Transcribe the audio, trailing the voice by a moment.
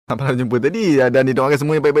Sampai jumpa tadi. Dan didoakan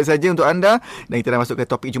semua yang baik-baik saja untuk anda. Dan kita dah masuk ke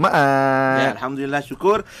topik Jumaat. Ya, Alhamdulillah,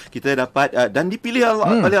 syukur kita dapat dan dipilih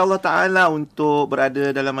oleh Allah Ta'ala untuk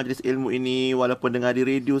berada dalam majlis ilmu ini. Walaupun dengar di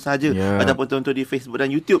radio saja ataupun tonton di Facebook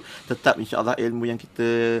dan YouTube, tetap insyaAllah ilmu yang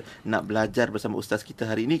kita nak belajar bersama ustaz kita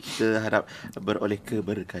hari ini, kita harap beroleh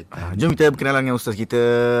keberkatan. Jom kita berkenalan dengan ustaz kita,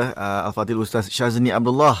 Al-Fadhil Ustaz Syazni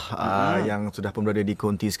Abdullah, yang sudah pun berada di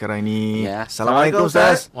Konti sekarang ini. Assalamualaikum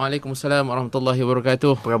Ustaz. Waalaikumsalam warahmatullahi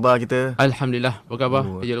wabarakatuh. Apa khabar kita? Alhamdulillah. Apa khabar?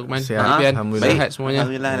 Haji Luqman, sihat. Alhamdulillah. Sihat semuanya.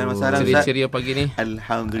 Alhamdulillah, dan masalah ceria pagi ni.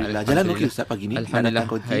 Alhamdulillah. Jalan okey Ustaz pagi ni? Alhamdulillah.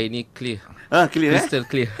 Hari ni clear. Clear Crystal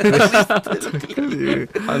clear.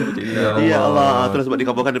 Alhamdulillah. Ya Allah. Terus sebab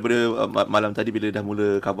dikabarkan daripada malam tadi bila dah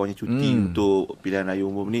mula kabarnya cuti untuk pilihan raya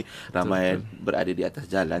umum ni, ramai berada di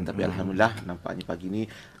atas jalan. Tapi Alhamdulillah nampaknya pagi ni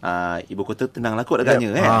ibu kota tenanglah kot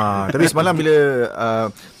agaknya. Tapi semalam bila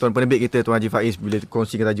Tuan Penerbit kita, Tuan Haji Faiz, bila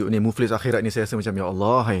kongsikan tajuk ni, Muflis Akhirat ni, saya rasa macam ya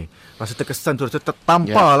Allah, rasa terkesan tu, rasa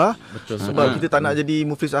tertampar lah. Betul. Sebab kita tak nak jadi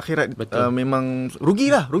Muflis Akhirat. Memang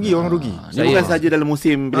rugi orang rugi. Ini bukan saja dalam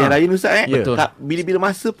musim pilihan raya ni Ustaz. Betul. Bila-bila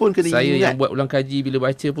masa pun kena saya ingat. yang buat ulang kaji, bila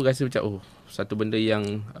baca pun rasa macam satu benda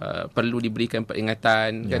yang perlu diberikan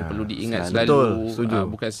peringatan, kan, perlu diingat selalu.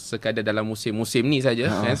 Bukan sekadar dalam musim ni saja,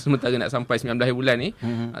 kan, sementara nak sampai 19 bulan ni,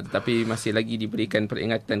 tetapi masih lagi diberikan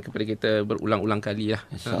peringatan kepada kita berulang-ulang kali lah.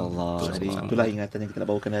 InsyaAllah. Itulah ingatan yang kita nak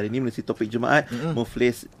bawakan hari ini melalui topik Jumaat,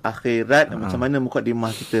 Muflis Akhirat. Macam mana mukadimah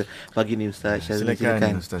kita pagi ni Ustaz Syazmi?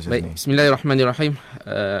 Silakan Ustaz Syazmi. Baik, bismillahirrahmanirrahim.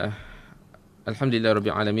 Alhamdulillah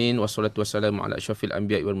rabbil alamin, wassalatu wassalamu ala asyrafil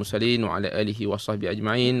anbiya'i wal mursalin wa ala alihi wa sahbihi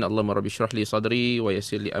ajma'in. Allahumma rabbi shrah li sadri wa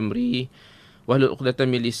yassir li amri wahlul 'uqdatam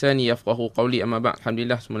min lisani yafqahu qawli, amma ba'd.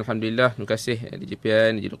 Alhamdulillah, semua alhamdulillah. Terima kasih DJ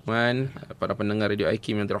Pian, DJ Luqman, para pendengar Radio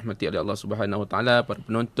IKIM yang dirahmati oleh Allah Subhanahu wa taala, para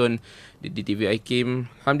penonton di TV IKIM.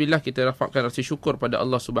 Alhamdulillah, kita rafaqkan rasa syukur pada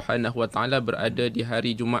Allah Subhanahu wa taala berada di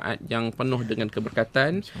hari Jumaat yang penuh dengan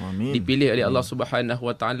keberkatan. Amin. Dipilih oleh Allah Subhanahu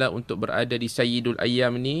wa taala untuk berada di Sayyidul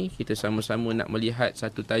Ayyam ni. Kita sama-sama nak melihat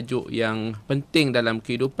satu tajuk yang penting dalam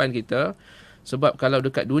kehidupan kita. Sebab kalau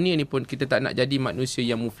dekat dunia ni pun kita tak nak jadi manusia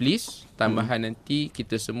yang muflis, tambahan nanti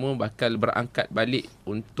kita semua bakal berangkat balik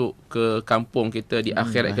untuk ke kampung kita di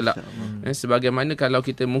akhirat kelak. Sebagaimana kalau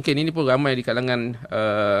kita, mungkin ini pun ramai di kalangan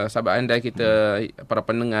sahabat anda kita, para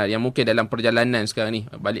pendengar yang mungkin dalam perjalanan sekarang ni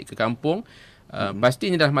balik ke kampung,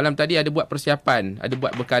 pastinya dah malam tadi ada buat persiapan, ada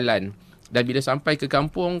buat bekalan. Dan bila sampai ke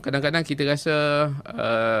kampung, kadang-kadang kita rasa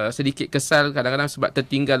sedikit kesal, kadang-kadang sebab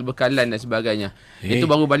tertinggal bekalan dan sebagainya. Itu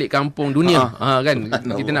baru balik kampung dunia. Kan?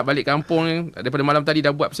 Kita nak balik kampung daripada malam tadi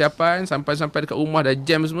dah buat persiapan, sampai dekat rumah dah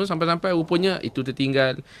jam semua, sampai rupanya itu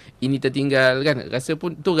tertinggal, ini tertinggal, kan? Rasa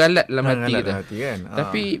pun tu galat dalam hati kita. Kan?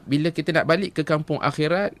 Tapi bila kita nak balik ke kampung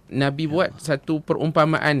akhirat, Nabi buat satu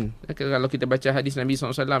perumpamaan. Kalau kita baca hadis Nabi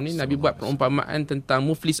SAW ni, Nabi buat perumpamaan tentang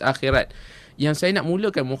muflis akhirat. Yang saya nak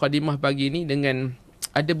mulakan mukadimah pagi ni dengan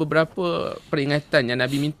ada beberapa peringatan yang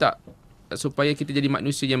Nabi minta supaya kita jadi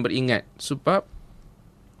manusia yang beringat. Sebab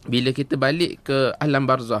bila kita balik ke alam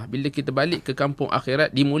barzah, bila kita balik ke kampung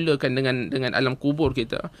akhirat, dimulakan dengan alam kubur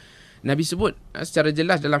kita. Nabi sebut secara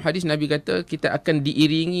jelas dalam hadis, Nabi kata kita akan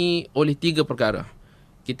diiringi oleh 3 perkara.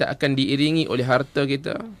 Kita akan diiringi oleh harta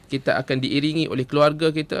kita, kita akan diiringi oleh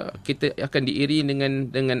keluarga kita, kita akan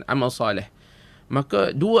diiringi dengan amal soleh.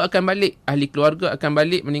 Maka 2 akan balik, ahli keluarga akan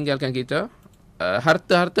balik meninggalkan kita,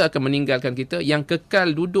 harta-harta akan meninggalkan kita. Yang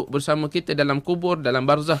kekal duduk bersama kita dalam kubur, dalam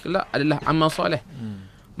barzah kelak adalah amal soleh.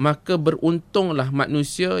 Maka beruntunglah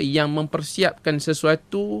manusia yang mempersiapkan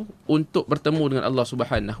sesuatu untuk bertemu dengan Allah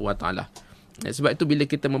Subhanahu wa taala. Sebab itu bila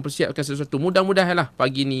kita mempersiapkan sesuatu, mudah-mudahanlah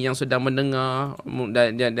pagi ni yang sedang mendengar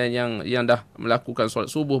dan yang dah melakukan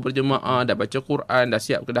solat subuh berjemaah, dah baca Quran, dah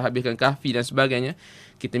siap, dah habiskan kahfi dan sebagainya,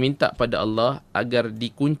 kita minta pada Allah agar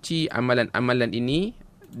dikunci amalan-amalan ini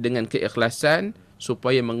dengan keikhlasan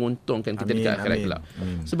supaya menguntungkan kita dekat akhirat kelak.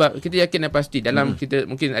 Sebab kita yakin dan pasti dalam kita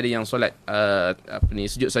mungkin ada yang solat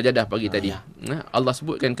sujud sajadah pagi tadi. Allah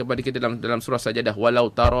sebutkan kepada kita dalam surah Sajadah,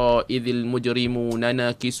 walau tara idzil mujrimuna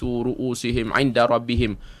nakisu ru'usihim 'inda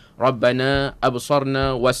rabbihim rabbana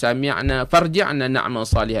absarna wa sami'na farji'na na'mal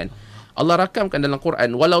salihan. Allah rakamkan dalam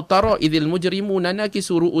Quran, walau tara idzil mujrimuna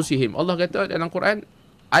nakisu ru'usihim. Allah kata dalam Quran,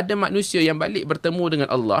 ada manusia yang balik bertemu dengan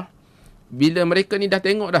Allah bila mereka ni dah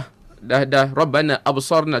tengok dah Rabbana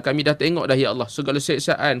absarna, kami dah tengok dah ya Allah segala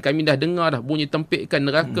siksaan, kami dah dengar dah bunyi tempikan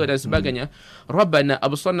neraka dan sebagainya. Rabbana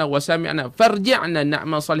absarna wa sami'na farji'na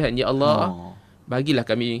na'mal salihan, ya Allah bagilah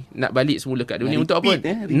kami nak balik semula kat dunia. Untuk apa?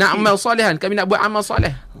 Nak amal salihan, kami nak buat amal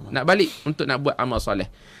soleh, nak balik untuk nak buat amal soleh.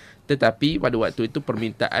 Tetapi pada waktu itu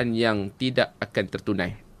permintaan yang tidak akan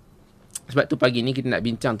tertunai. Sebab tu pagi ni kita nak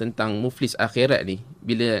bincang tentang muflis akhirat ni.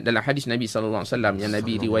 Bila dalam hadis Nabi SAW yang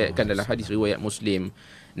Nabi riwayatkan dalam hadis riwayat Muslim,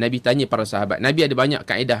 Nabi tanya para sahabat. Nabi ada banyak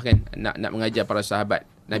kaedah kan nak mengajar para sahabat.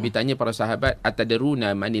 Nabi tanya para sahabat,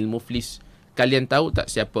 atadruna manil muflis? Kalian tahu tak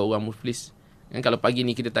siapa orang muflis? Kan kalau pagi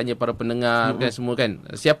ni kita tanya para pendengar kan semua kan,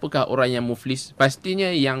 siapakah orang yang muflis? Pastinya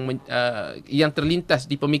yang terlintas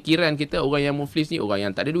di pemikiran kita, orang yang muflis ni orang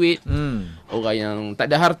yang tak ada duit, orang yang tak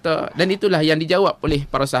ada harta, dan itulah yang dijawab oleh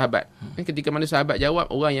para sahabat. Kan ketika mana sahabat jawab,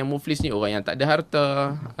 orang yang muflis ni orang yang tak ada harta,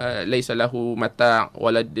 laisa lahu mata'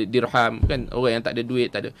 wala dirham, kan, orang yang tak ada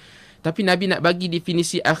duit, tak ada. Tapi Nabi nak bagi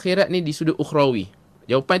definisi akhirat ni di sudut ukhrawi.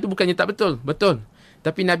 Jawapan itu bukannya tak betul, betul.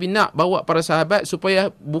 Tapi Nabi nak bawa para sahabat supaya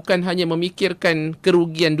bukan hanya memikirkan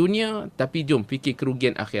kerugian dunia, tapi jom fikir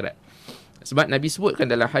kerugian akhirat. Sebab Nabi sebutkan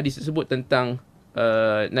dalam hadis tersebut tentang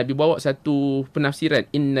Nabi bawa satu penafsiran,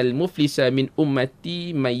 innal muflisa min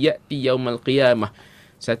ummati may ya'ti yaumal qiyamah.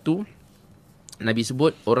 Satu, Nabi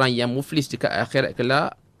sebut orang yang muflis dekat akhirat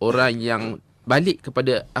kelak, orang yang balik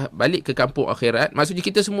ke kampung akhirat. Maksudnya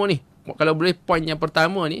kita semua ni, kalau boleh poin yang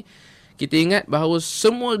pertama ni, kita ingat bahawa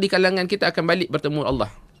semua di kalangan kita akan balik bertemu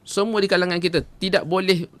Allah. Semua di kalangan kita. Tidak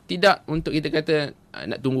boleh, tidak untuk kita kata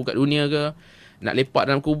nak tunggu kat dunia ke, nak lepak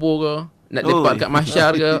dalam kubur ke, nak lepak kat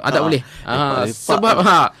mahsyar ke, tak boleh. Sebab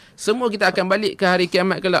semua kita akan balik ke hari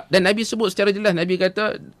kiamat kelak. Dan Nabi sebut secara jelas, Nabi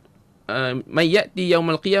kata mayyati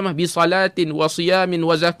yaumal qiyamah bi salatin wa siyamin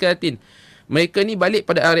wa zakatin. Mereka ni balik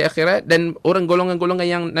pada hari akhirat, dan orang golongan-golongan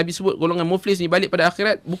yang Nabi sebut golongan muflis ni balik pada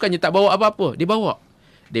akhirat bukannya tak bawa apa-apa, dia bawa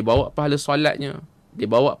pahala solatnya, dia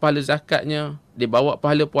bawa pahala zakatnya, dia bawa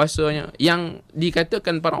pahala puasanya, yang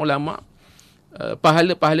dikatakan para ulama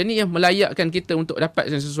pahala-pahala ni yang melayakkan kita untuk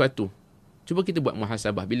dapatkan sesuatu. Cuba kita buat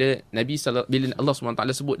muhasabah. Bila Allah SWT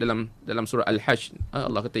sebut dalam surah Al-Hajj,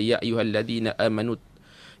 Allah kata ya ayyuhalladzina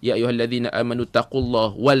amanu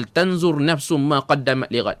taqullah wal tanzur nafsum ma qaddamat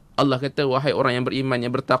lighad. Allah kata, wahai orang yang beriman,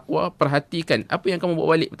 yang bertakwa, perhatikan apa yang kamu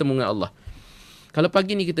bawa balik bertemu dengan Allah. Kalau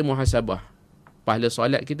pagi ni kita muhasabah, pahala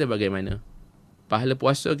solat kita bagaimana? Pahala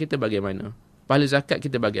puasa kita bagaimana? Pahala zakat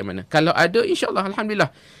kita bagaimana? Kalau ada, insya-Allah, alhamdulillah,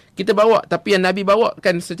 kita bawa. Tapi yang Nabi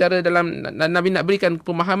bawakan secara dalam, Nabi nak berikan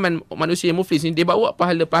pemahaman manusia yang muflis ni, dia bawa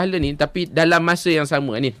pahala-pahala ni, tapi dalam masa yang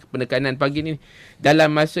sama. Ni penekanan pagi ni,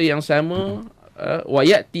 dalam masa yang sama, wa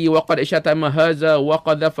ya'ti wa qad syatama hadza wa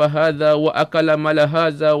qadhafa hadza wa akala mala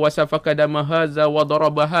hadza wa safaka dama hadza wa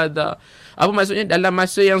daraba hadza. Apa maksudnya? Dalam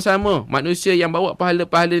masa yang sama, manusia yang bawa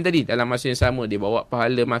pahala-pahala ni tadi, dalam masa yang sama dia bawa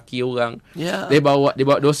pahala maki orang, dia bawa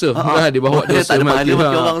dosa, dia bawa dosa maki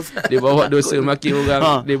orang, dia bawa dosa maki orang,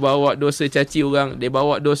 dia bawa dosa caci orang, dia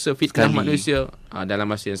bawa dosa fitnah manusia, dalam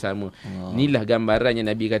masa yang sama. Inilah gambaran yang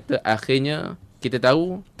Nabi kata akhirnya kita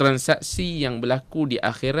tahu transaksi yang berlaku di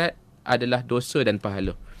akhirat adalah dosa dan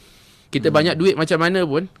pahala. Kita banyak duit macam mana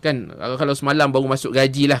pun kan, kalau semalam baru masuk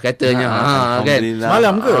gaji lah katanya, kan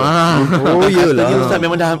semalam ke? Oh iyalah, Ustaz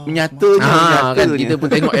memang dah menyatanya, kan kita pun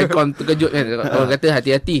tengok aircon terkejut kan. Orang kata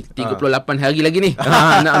hati-hati, 38 hari lagi ni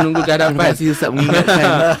nak menunggu kehadapan. Ustaz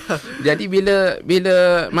mengingatkan. Jadi bila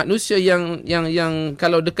manusia yang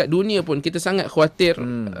kalau dekat dunia pun kita sangat khawatir,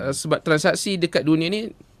 sebab transaksi dekat dunia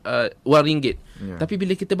ni wang ringgit. Tapi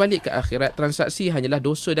bila kita balik ke akhirat, transaksi hanyalah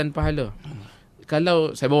dosa dan pahala.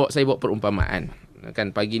 Kalau saya bawa perumpamaan,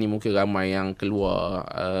 kan pagi ni mungkin ramai yang keluar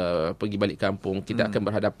pergi balik kampung, kita akan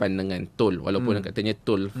berhadapan dengan tol, walaupun katanya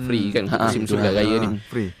tol free kan untuk musim sudah raya ni.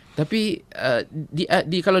 Free. Tapi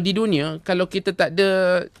kalau di dunia, kalau kita tak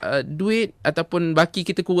ada duit ataupun baki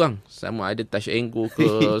kita kurang, sama ada Touch and Go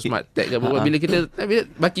ke Smart Tag ke apa, bila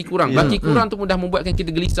baki kurang, baki kurang tu mudah membuatkan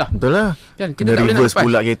kita gelisah. Betul lah. Kan kita tak boleh reverse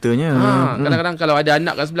pula keretanya. Kadang-kadang kalau ada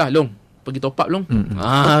anak kat sebelah, long pergi top up long.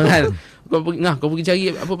 Kan. Kau pergi cari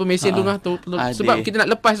apa mesin tu sebab kita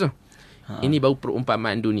nak lepas tu. Ini baru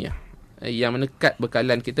perumpamaan dunia yang menekat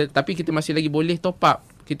bekalan kita, tapi kita masih lagi boleh top up.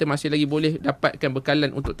 Kita masih lagi boleh dapatkan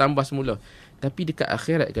bekalan untuk tambah semula. Tapi dekat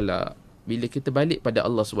akhirat kelak, bila kita balik pada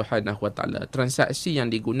Allah Subhanahu Wa Taala, transaksi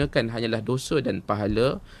yang digunakan hanyalah dosa dan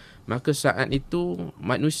pahala. Maka saat itu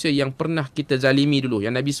manusia yang pernah kita zalimi dulu,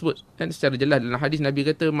 yang Nabi sebut kan secara jelas dalam hadis, Nabi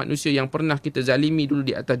kata manusia yang pernah kita zalimi dulu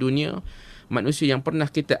di atas dunia, manusia yang pernah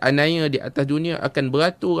kita aniaya di atas dunia akan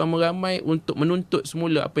beratur ramai-ramai untuk menuntut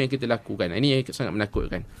semula apa yang kita lakukan. Ini yang sangat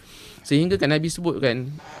menakutkan. Sehingga kan Nabi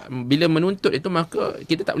sebutkan, bila menuntut itu maka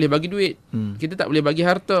kita tak boleh bagi duit, kita tak boleh bagi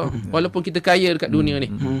harta, walaupun kita kaya dekat dunia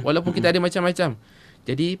ni, walaupun kita ada macam-macam.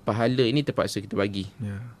 Jadi pahala ini terpaksa kita bagi.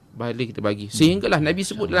 Pahala kita bagi. Sehinggalah Nabi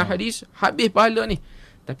sebut dalam hadis, habis pahala ni,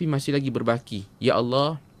 tapi masih lagi berbaki. Ya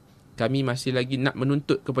Allah, kami masih lagi nak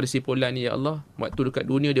menuntut kepada si fulan ni, ya Allah. Waktu dekat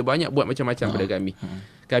dunia dia banyak buat macam-macam pada kami.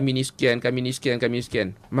 Kami ni sekian, kami ni sekian, kami ni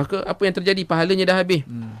sekian. Maka apa yang terjadi? Pahalanya dah habis.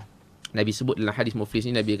 Nabi sebut dalam hadis muflis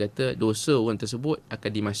ni, Nabi kata dosa orang tersebut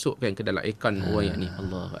akan dimasukkan ke dalam akaun orang yang ni.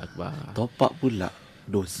 Allahu akbar. Topak pula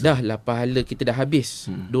dosa. Dah lah pahala kita dah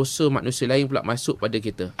habis. Dosa manusia lain pula masuk pada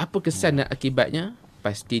kita. Apa kesan dan akibatnya?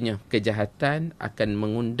 Pastinya kejahatan akan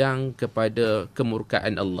mengundang kepada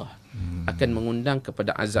kemurkaan Allah. Akan mengundang kepada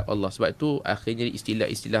azab Allah. Sebab tu akhirnya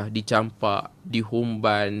istilah-istilah dicampak,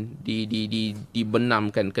 dihumban,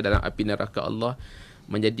 dibenamkan ke dalam api neraka Allah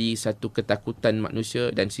menjadi satu ketakutan manusia.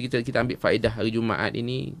 Dan kita ambil faedah hari Jumaat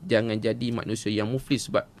ini, jangan jadi manusia yang muflis.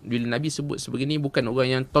 Sebab bila Nabi sebut sebegini, bukan orang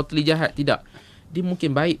yang totally jahat, tidak. Dia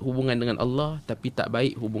mungkin baik hubungan dengan Allah, tapi tak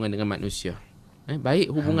baik hubungan dengan manusia.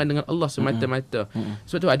 Baik hubungan dengan Allah semata-mata.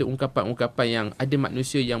 Sebab tu ada ungkapan-ungkapan yang ada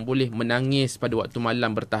manusia yang boleh menangis pada waktu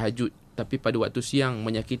malam bertahajud, tapi pada waktu siang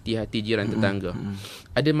menyakiti hati jiran tetangga.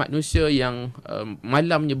 Ada manusia yang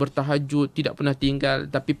malamnya bertahajud, tidak pernah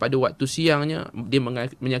tinggal, tapi pada waktu siangnya dia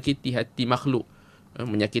menyakiti hati makhluk.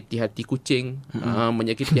 Menyakiti hati kucing,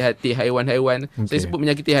 menyakiti hati haiwan-haiwan. Saya sebut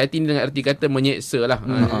menyakiti hati ni dengan arti kata menyeksa lah.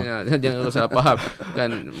 Jangan salah faham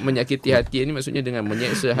kan. Menyakiti hati ni maksudnya dengan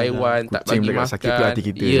menyeksa haiwan, tak bagi makan. Sakiti hati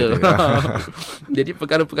kita. Ya. Jadi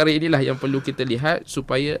perkara-perkara inilah yang perlu kita lihat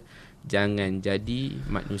supaya jangan jadi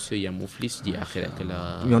manusia yang muflis di akhirat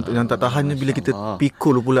kelak. Yang tak tahannya bila kita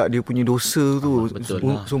pikul pula dia punya dosa tu. Betul.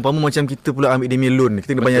 Seumpama macam kita pula ambil dia punya loan.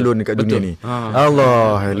 Kita kena bayar loan dekat dunia ni.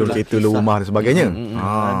 Allah, loan kereta, loan rumah dan sebagainya.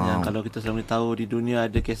 Kalau kita selalu tahu di dunia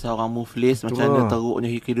ada kisah orang muflis, macam mana teruknya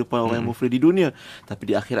kehidupan orang yang muflis di dunia. Tapi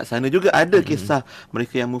di akhirat sana juga ada kisah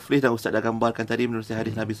mereka yang muflis, dan Ustaz dah gambarkan tadi menerusi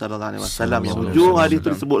hadis Nabi SAW yang hujung hadis itu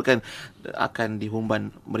disebutkan akan dihumban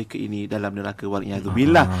mereka ini dalam neraka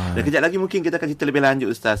wal'iyadzubillah. Dan kejap lagi mungkin kita akan cerita lebih lanjut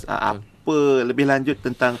Ustaz, apa lebih lanjut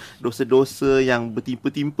tentang dosa-dosa yang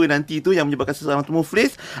bertimpa-timpa nanti tu yang menyebabkan seseorang tu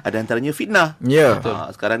muflis. Ada antaranya fitnah.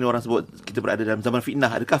 Sekarang ni orang sebut kita berada dalam zaman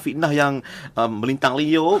fitnah. Adakah fitnah yang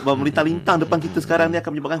melintang-lintang depan kita sekarang ni akan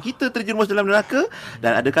menyebabkan kita terjerumus dalam neraka?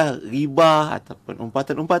 Dan adakah riba ataupun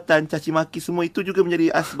umpatan-umpatan, caci maki, semua itu juga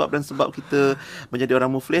menjadi asbab dan sebab kita menjadi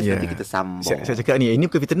orang muflis? Nanti kita sambung. Saya cakap ni, ini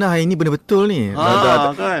bukan fitnah, ini benda betul ni.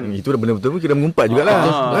 Kan? Itu dah benda betul, kita dah mengumpat jugalah.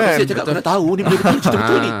 Saya cakap kau dah tahu ni benda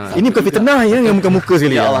betul ni. Ini bukan fitnah yang muka-muka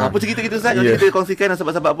sekali. Ya Allah, apa cerita kita Ustaz? Nanti kita kongsikan, dan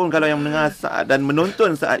sahabat-sahabat pun kalau yang mendengar dan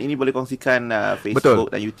menonton saat ini boleh kongsikan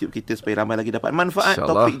Facebook dan YouTube kita supaya ramai lagi dapat manfaat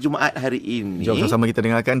topik Jumaat hari ini. Jom sama-sama kita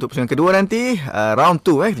dengarkan untuk persoalan kedua nanti, round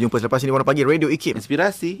 2. Kita jumpa selepas ini Warna Pagi Radio IKIM.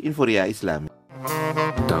 Inspirasi Inforia Islam.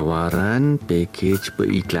 Tawaran pakej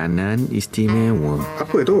periklanan istimewa.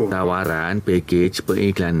 Apa tu? Tawaran pakej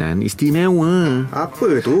periklanan istimewa.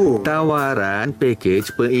 Apa tu? Tawaran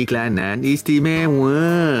pakej periklanan istimewa.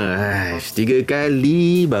 3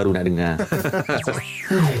 kali baru nak dengar. 3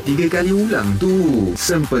 kali ulang tu.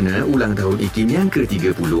 Sempena ulang tahun IKIM yang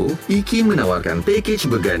ke-30, IKIM menawarkan pakej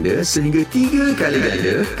berganda sehingga 3 kali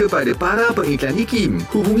ganda kepada para pengiklan IKIM.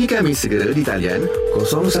 Hubungi kami segera di talian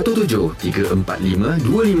 017-345-2564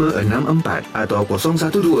 atau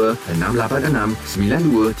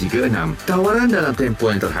 012-686-9236. Tawaran dalam tempoh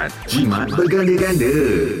yang terhad. Jimat berganda-ganda.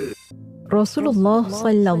 Rasulullah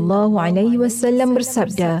sallallahu alaihi wasallam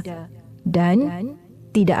bersabda, dan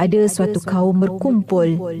tidak ada suatu kaum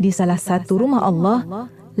berkumpul di salah satu rumah Allah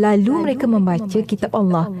lalu mereka membaca kitab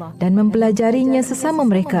Allah dan mempelajarinya sesama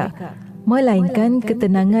mereka, melainkan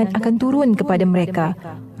ketenangan akan turun kepada mereka,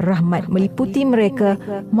 rahmat meliputi mereka,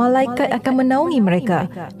 malaikat akan menaungi mereka,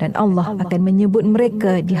 dan Allah akan menyebut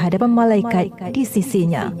mereka di hadapan malaikat di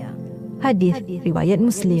sisinya. Hadis riwayat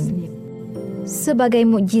Muslim. Sebagai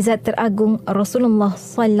mukjizat teragung Rasulullah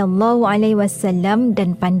sallallahu alaihi wasallam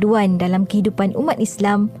dan panduan dalam kehidupan umat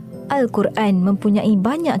Islam, Al-Quran mempunyai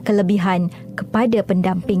banyak kelebihan kepada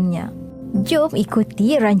pendampingnya. Jom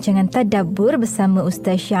ikuti rancangan Tadabbur bersama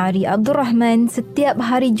Ustaz Syahri Abdul Rahman setiap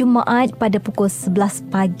hari Jumaat pada pukul 11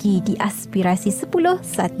 pagi di Aspirasi 10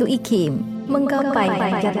 1 IKIM. Menggapai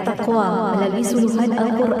darjat taqwa melalui suluhan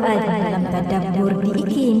Al-Quran dalam Tadabbur di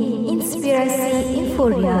IKIM, Inspirasi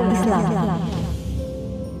Inforia Islam.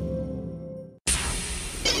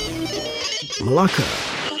 Melaka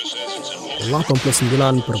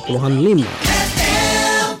 89.5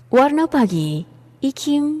 Warna Pagi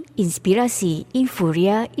IKIM, Inspirasi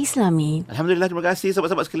Inforia Islami. Alhamdulillah, terima kasih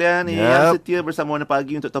sahabat-sahabat sekalian yang setia bersama Warna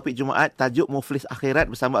Pagi untuk topik Jumaat tajuk Muflis Akhirat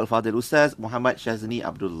bersama Al-Fadhil Ustaz Muhammad Syazni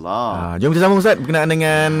Abdullah. Jom kita sambung Ustaz berkenaan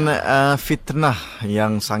dengan fitnah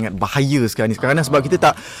yang sangat bahaya sekarang ni. Sekarang ni sebab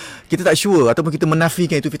kita tak sure ataupun kita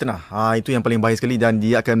menafikan itu fitnah. Itu yang paling bahaya sekali dan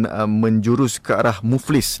dia akan menjurus ke arah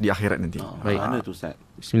muflis di akhirat nanti. Mana tu Ustaz?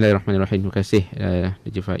 Bismillahirrahmanirrahim. Terima kasih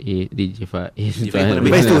DJ Faiz.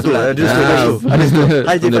 Best tu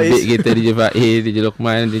Penerbit kita DJ Faiz, DJ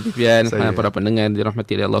Luqman, DJ Fian, para pendengar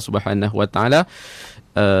dirahmati oleh Allah Subhanahu Wa Taala.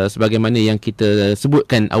 Sebagaimana yang kita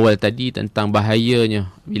sebutkan awal tadi tentang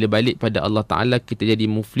bahayanya bila balik pada Allah Ta'ala kita jadi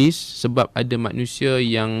muflis, sebab ada manusia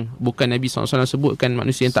yang bukan Nabi SAW sebutkan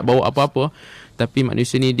manusia yang tak bawa apa-apa, tapi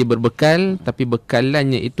manusia ni dia berbekal, tapi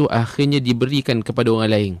bekalannya itu akhirnya diberikan kepada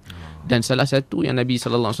orang lain. Dan salah satu yang Nabi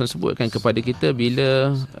SAW sebutkan kepada kita,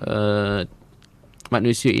 bila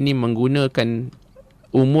manusia ini menggunakan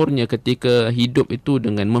umurnya ketika hidup itu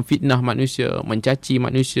dengan memfitnah manusia, mencaci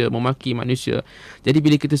manusia, memaki manusia. Jadi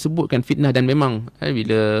bila kita sebutkan fitnah, dan memang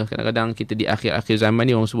bila kadang-kadang kita di akhir-akhir zaman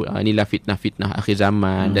ni orang sebut inilah fitnah akhir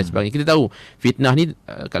zaman dan sebagainya. Kita tahu fitnah ni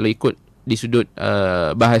kalau ikut di sudut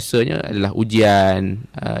bahasanya adalah ujian,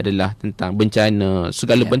 adalah tentang bencana,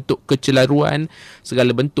 segala bentuk kecelaruan,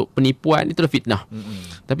 segala bentuk penipuan, itulah fitnah.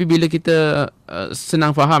 Tapi bila kita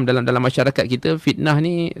senang faham dalam masyarakat kita, fitnah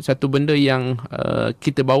ni satu benda yang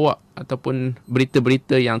kita bawa, ataupun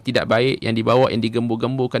berita-berita yang tidak baik yang dibawa, yang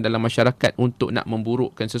digembur-gemburkan dalam masyarakat untuk nak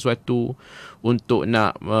memburukkan sesuatu, untuk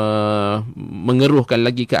nak mengeruhkan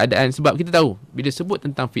lagi keadaan. Sebab kita tahu bila sebut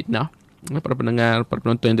tentang fitnah, para pendengar, para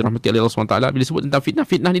penonton yang dirahmati oleh Allah SWT, bila sebut tentang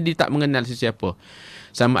fitnah ni dia tak mengenal sesiapa.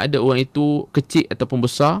 Sama ada orang itu kecil ataupun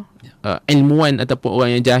besar, ilmuwan ataupun orang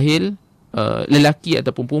yang jahil, lelaki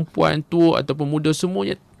ataupun perempuan, tua ataupun muda,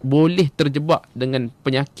 semuanya boleh terjebak dengan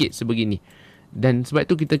penyakit sebegini. Dan sebab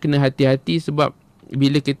itu kita kena hati-hati, sebab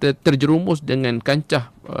bila kita terjerumus dengan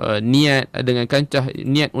kancah niat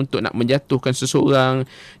untuk nak menjatuhkan seseorang,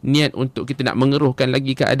 niat untuk kita nak mengeruhkan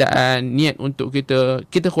lagi keadaan, niat untuk kita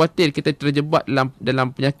khawatir kita terjebak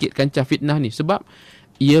dalam penyakit kancah fitnah ni, sebab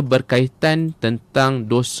ia berkaitan tentang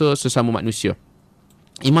dosa sesama manusia.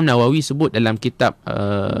 Imam Nawawi sebut dalam kitab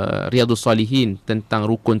Riyadhus Salihin tentang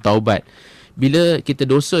rukun taubat. Bila kita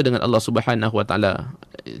dosa dengan Allah Subhanahu Wa Taala,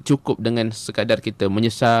 cukup dengan sekadar kita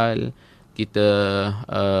menyesal, kita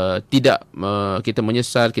kita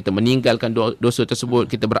menyesal, kita meninggalkan dosa tersebut,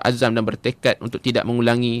 kita berazam dan bertekad untuk tidak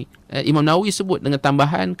mengulangi. Imam Nawawi sebut dengan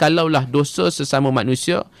tambahan, kalaulah dosa sesama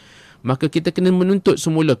manusia, maka kita kena menuntut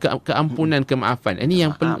semula keampunan, kemaafan.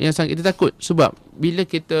 Ini yang sangat kita takut, sebab bila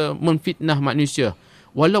kita memfitnah manusia,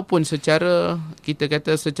 walaupun secara kita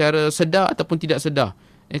kata secara sedar ataupun tidak sedar,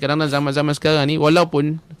 kadang-kadang zaman-zaman sekarang ni,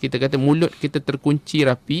 walaupun kita kata mulut kita terkunci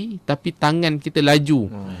rapi, tapi tangan kita laju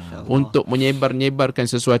untuk menyebar-nyebarkan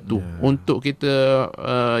sesuatu, untuk kita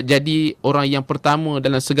jadi orang yang pertama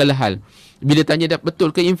dalam segala hal. Bila tanya dah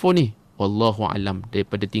betul ke info ni, wallahu alam,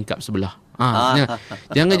 daripada tingkap sebelah.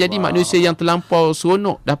 Jangan jadi manusia yang terlampau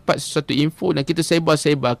seronok dapat sesuatu info dan kita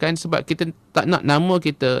sebar-sebarkan, sebab kita tak nak nama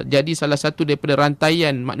kita jadi salah satu daripada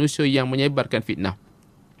rantaian manusia yang menyebarkan fitnah.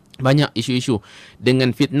 Banyak isu-isu.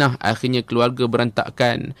 Dengan fitnah akhirnya keluarga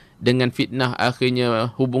berantakan, dengan fitnah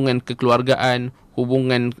akhirnya hubungan kekeluargaan,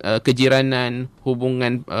 hubungan kejiranan,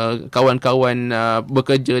 hubungan kawan-kawan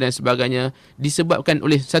bekerja dan sebagainya disebabkan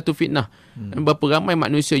oleh satu fitnah. Berapa ramai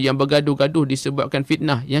manusia yang bergaduh-gaduh disebabkan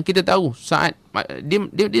fitnah, yang kita tahu saat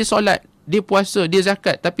dia solat, dia puasa, dia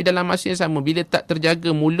zakat, tapi dalam masa yang sama bila tak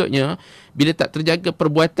terjaga mulutnya, bila tak terjaga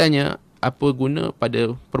perbuatannya, apa guna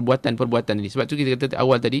pada perbuatan-perbuatan ini. Sebab tu kita kata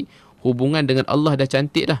awal tadi, hubungan dengan Allah dah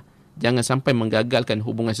cantik dah, jangan sampai menggagalkan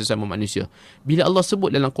hubungan sesama manusia. Bila Allah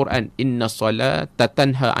sebut dalam Quran, inna salata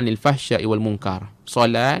tanha 'anil fahsya'i wal munkar,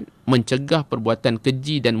 solat mencegah perbuatan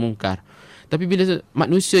keji dan mungkar. Tapi bila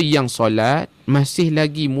manusia yang solat masih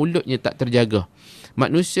lagi mulutnya tak terjaga,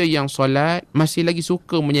 manusia yang solat masih lagi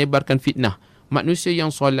suka menyebarkan fitnah, manusia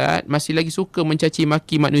yang solat masih lagi suka mencaci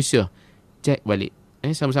maki manusia, cek balik.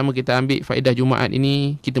 Sama-sama kita ambil faedah Jumaat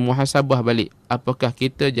ini, kita muhasabah balik. Apakah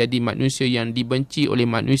kita jadi manusia yang dibenci oleh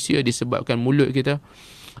manusia disebabkan mulut kita?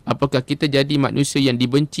 Apakah kita jadi manusia yang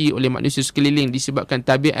dibenci oleh manusia sekeliling disebabkan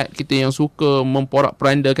tabiat kita yang suka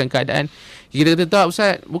memporak-perandakan keadaan? Kita kata, tak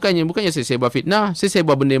Ustaz, bukannya saya sebar fitnah, saya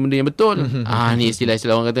sebar benda-benda yang betul. Ni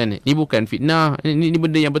istilah-istilah orang kata ni. Ni bukan fitnah, ni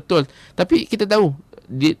benda yang betul. Tapi kita tahu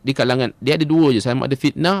di kalangan dia ada dua je, sama ada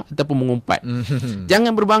fitnah ataupun mengumpat.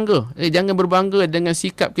 Jangan berbangga. Jangan berbangga dengan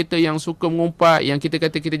sikap kita yang suka mengumpat, yang kita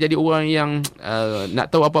kata kita jadi orang yang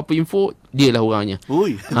nak tahu apa-apa info, dialah orangnya.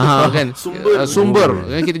 Kan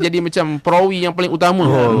sumber. Kita jadi macam perawi yang paling utama.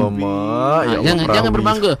 Jangan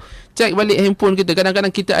berbangga. Cek balik handphone kita,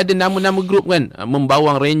 kadang-kadang kita ada nama-nama grup kan,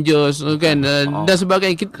 membawang Rangers kan, dan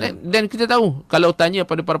sebagainya. Dan kita tahu, kalau tanya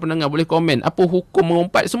pada para pendengar, boleh komen apa hukum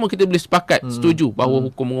mengumpat, semua kita boleh sepakat setuju bahawa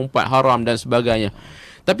hukum mengumpat haram dan sebagainya.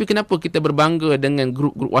 Tapi kenapa kita berbangga dengan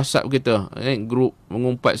grup-grup WhatsApp kita, grup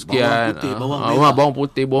mengumpat sekian, bawang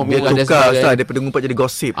putih, bawang merah dan tukar sebagainya. daripada ngumpat jadi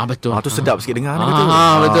gosip. Betul. Tu sedap sikit dengar.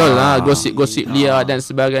 Betul. Gosip-gosip liar dan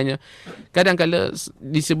sebagainya. Kadang-kadang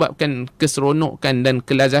disebabkan keseronokan dan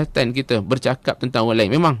kelazatan kita bercakap tentang orang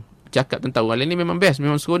lain. Memang cakap tentang orang lain ni memang best,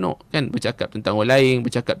 memang seronok kan, bercakap tentang orang lain,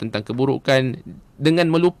 bercakap tentang keburukan dengan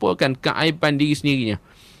melupakan keaiban diri sendirinya.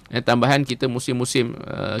 Tambahan kita musim-musim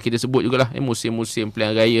kita sebut jugalah musim-musim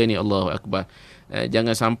pilihan raya ni, Allahu Akbar.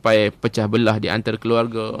 Jangan sampai pecah belah di antara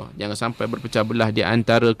keluarga, jangan sampai berpecah belah di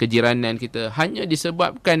antara kejiranan kita hanya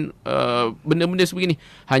disebabkan benda-benda sebegini,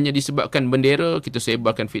 hanya disebabkan bendera kita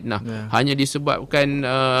sebarkan fitnah, hanya disebabkan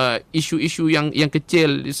isu-isu yang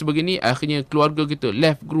kecil sebegini, akhirnya keluarga kita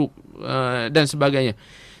left group dan sebagainya.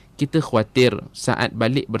 Kita khawatir saat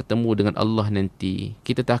balik bertemu dengan Allah nanti,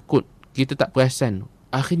 kita takut, kita tak perasan,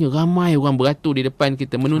 akhirnya ramai orang beratur di depan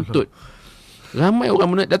kita menuntut. Ramai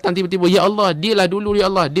orang datang tiba-tiba, ya Allah, dialah dulu ya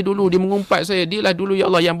Allah, dia dulu dia mengumpat saya, dialah dulu ya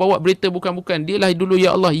Allah yang bawa berita bukan-bukan, dialah dulu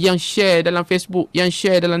ya Allah yang share dalam Facebook, yang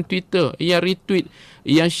share dalam Twitter, yang retweet,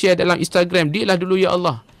 yang share dalam Instagram, dialah dulu ya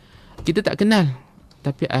Allah. Kita tak kenal,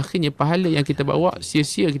 tapi akhirnya pahala yang kita bawa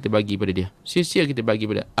sia-sia kita bagi pada dia, sia-sia kita bagi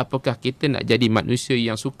pada. Apakah kita nak jadi manusia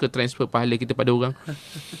yang suka transfer pahala kita pada orang?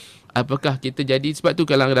 Apakah kita jadi, sebab tu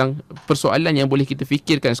kadang-kadang persoalan yang boleh kita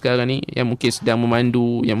fikirkan sekarang ni, yang mungkin sedang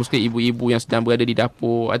memandu, yang mungkin ibu-ibu yang sedang berada di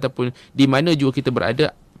dapur ataupun di mana juga kita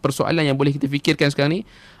berada, persoalan yang boleh kita fikirkan sekarang ni,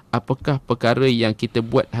 apakah perkara yang kita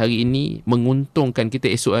buat hari ini menguntungkan kita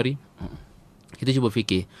esok hari? Kita cuba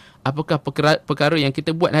fikir, apakah perkara yang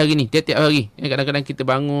kita buat hari ni, tiap-tiap hari. Kadang-kadang kita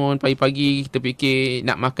bangun pagi-pagi, kita fikir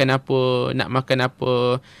nak makan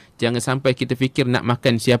apa. Jangan sampai kita fikir nak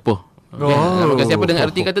makan siapa. Nak makan siapa dengan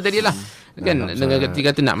erti kata tadi lah kan, dengan erti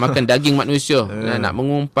kata nak makan daging manusia, nak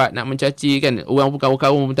mengumpat, nak mencaci kan. Orang pun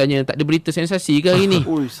kawan-kawan bertanya, tak ada berita sensasi ke hari ni?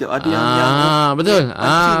 Siap ada yang betul.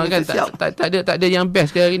 Kan tak ada yang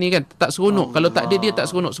best ke hari ni kan. Tak seronok. Kalau tak ada, dia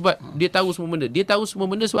tak seronok sebab dia tahu semua benda. Dia tahu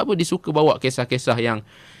semua benda sebab apa? Dia suka bawa kisah-kisah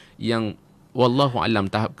yang wallahu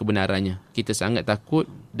alam tahap kebenarannya. Kita sangat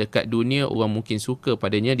takut dekat dunia orang mungkin suka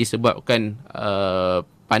padanya disebabkan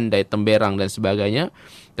pandai temberang dan sebagainya.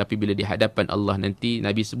 Tapi bila di hadapan Allah nanti,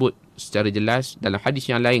 Nabi sebut secara jelas dalam hadis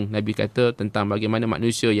yang lain, Nabi kata tentang bagaimana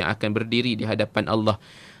manusia yang akan berdiri di hadapan Allah,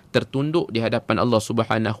 tertunduk di hadapan Allah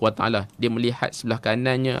Subhanahu Wa Taala. Dia melihat sebelah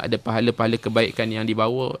kanannya ada pahala-pahala kebaikan yang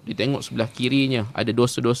dibawa, dia tengok sebelah kirinya ada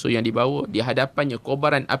dosa-dosa yang dibawa, di hadapannya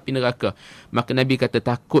kobaran api neraka. Maka Nabi kata,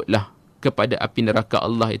 takutlah kepada api neraka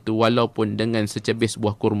Allah itu walaupun dengan secebis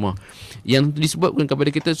buah kurma. Yang disebutkan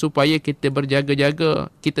kepada kita supaya kita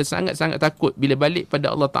berjaga-jaga. Kita sangat-sangat takut bila balik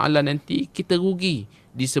pada Allah Ta'ala nanti kita rugi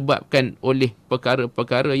disebabkan oleh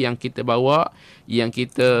perkara-perkara yang kita bawa, yang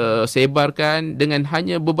kita sebarkan dengan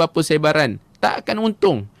hanya beberapa sebaran. Tak akan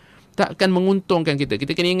untung, tak akan menguntungkan kita.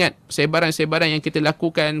 Kita kena ingat, sebaran-sebaran yang kita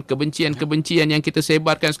lakukan, kebencian-kebencian yang kita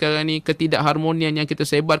sebarkan sekarang ni, ketidakharmonian yang kita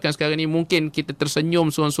sebarkan sekarang ni, mungkin kita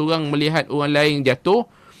tersenyum seorang-seorang melihat orang lain jatuh,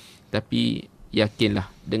 tapi yakinlah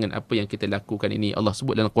dengan apa yang kita lakukan ini, Allah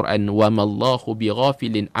sebut dalam Quran, wa mallahu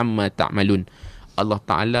bighafilin amma ta'malun. Allah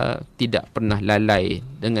Ta'ala tidak pernah lalai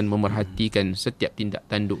dengan memerhatikan setiap tindak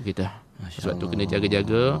tanduk kita. Sebab tu kena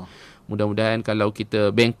jaga-jaga. Mudah-mudahan kalau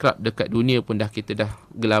kita bankrupt dekat dunia pun kita dah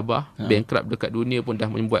gelabah, bankrupt dekat dunia pun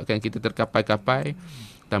dah membuatkan kita terkapai-kapai.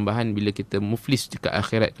 Tambahan bila kita muflis dekat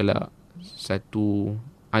akhirat, kalau satu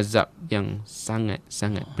azab yang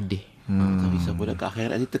sangat-sangat pedih. Tapi siapa dah kat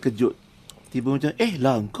akhirat ni terkejut. Tiba macam,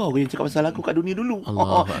 lah kau yang cakap pasal aku kat dunia dulu.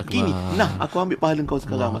 Gini, aku ambil pahala kau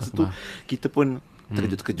sekarang. Masa tu kita pun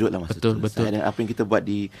terkejut-terkejut lah masa tu. Betul. Dan apa yang kita buat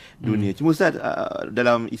di dunia. Cuma Ustaz,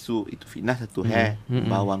 dalam isu itu fitnah satu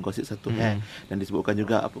bawang gosip satu dan disebutkan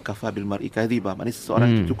juga apa kafa bil mar'i kadhiba. Maknanya seseorang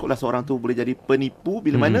cukuplah seorang tu boleh jadi penipu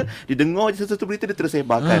bila mana didengar sesuatu berita dia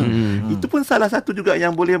tersebarkan. Itu pun salah satu juga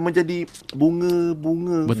yang boleh menjadi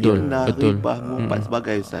bunga fitnah, ribah, ngumpat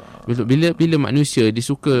sebagai Ustaz. Betul. Bila manusia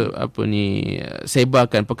disuka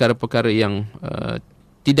sebarkan perkara-perkara yang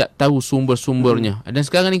tidak tahu sumber-sumbernya. Dan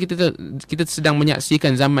sekarang ni kita sedang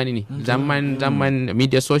menyaksikan zaman ini. Zaman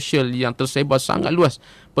media sosial yang tersebar sangat luas.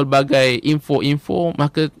 Pelbagai info-info,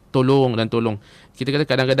 maka tolong. Kita kata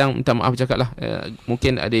kadang-kadang, minta maaf cakap lah,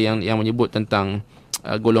 mungkin ada yang menyebut tentang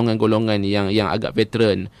golongan-golongan yang agak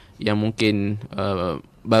veteran, yang mungkin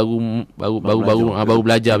baru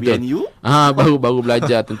belajar betul. BNU? Baru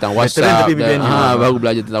belajar tentang WhatsApp. Baru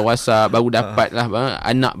belajar tentang WhatsApp, baru dapat lah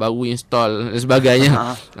anak baru install dan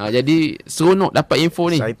sebagainya. Jadi seronok dapat info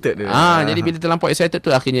ni. Excited dia. Jadi bila terlampau excited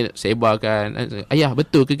tu akhirnya sebarkan. Ayah,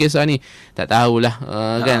 betul ke kisah ni? Tak tahulah.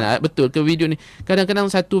 Kan, betul ke video ni? Kadang-kadang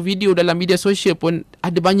satu video dalam media sosial pun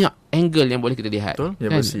ada banyak angle yang boleh kita lihat. Betul,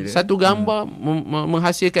 yang kan? bersih dia. Satu gambar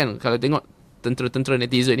menghasilkan, kalau tengok tentera-tentera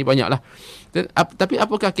netizen ni banyak lah. Tapi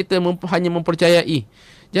apakah kita hanya mempercayai?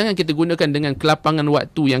 Jangan kita gunakan dengan kelapangan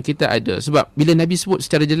waktu yang kita ada. Sebab bila Nabi sebut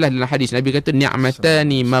secara jelas dalam hadis, Nabi kata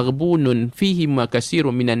ni'matani maghbunun fihima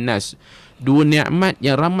kasirun minan nas. Dua nikmat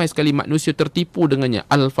yang ramai sekali manusia tertipu dengannya.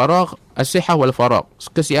 Al-faragh, as-sihah wal faragh.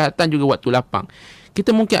 Kesihatan juga waktu lapang.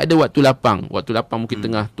 Kita mungkin ada waktu lapang. Waktu lapang mungkin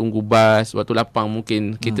tengah tunggu bas. Waktu lapang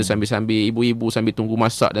mungkin kita sambil-sambil, ibu-ibu sambil tunggu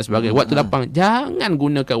masak dan sebagainya. Waktu lapang, jangan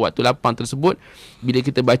gunakan waktu lapang tersebut bila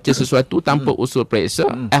kita baca sesuatu tanpa usul periksa.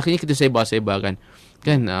 Akhirnya kita sebar-sebarkan.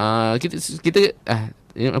 Kan kita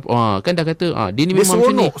kan dah kata dia ni memang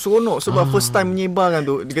macam ni. Seronok sebab first time menyebarkan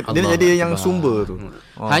tu dia nak jadi yang sumber tu.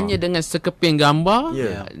 Hanya dengan sekeping gambar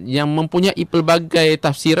yang mempunyai pelbagai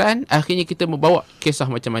tafsiran, akhirnya kita membawa kisah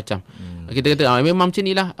macam-macam. Kita kata memang macam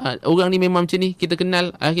ni lah, orang ni memang macam ni, kita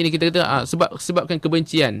kenal. Akhirnya kita kata sebabkan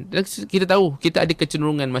kebencian. Dan kita tahu kita ada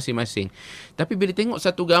kecenderungan masing-masing. Tapi bila tengok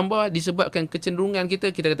satu gambar disebabkan kecenderungan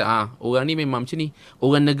kita kata orang ni memang macam ni,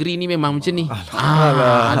 orang negeri ni memang macam ni.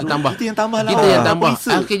 Ada tambah. Kita yang tambah lah. Kita yang tambah.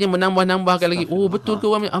 Akhirnya menambah-nambahkan lagi. Betul ke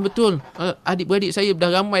orang? Betul. Adik-beradik saya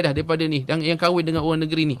dah ramai dah daripada ni yang kahwin dengan orang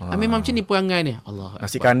negeri ni. Memang macam ni perangai ni. Allah.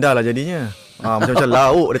 Nasi kandar lah jadinya. Macam-macam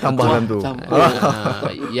lauk dia tambah dalam tu.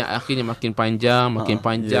 Yang akhirnya makin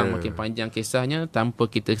panjang kisahnya tanpa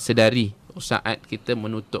kita sedari. Saat kita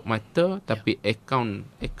menutup mata, tapi akaun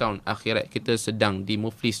akhirat kita sedang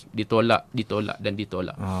dimuflis, ditolak.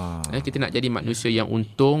 Kita nak jadi manusia yang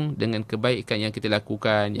untung dengan kebaikan yang kita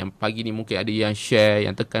lakukan. Yang pagi ni mungkin ada yang share,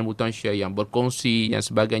 yang tekan butang share, yang berkongsi, yang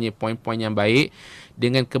sebagainya, poin-poin yang baik.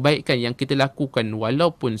 Dengan kebaikan yang kita lakukan,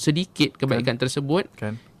 walaupun sedikit kebaikan tersebut,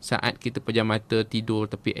 saat kita pejam mata tidur,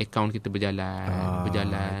 tapi akaun kita berjalan.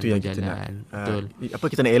 Itu yang kita nak. Betul. Apa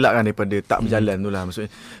kita nak elakkan daripada tak berjalan tu lah. Maksudnya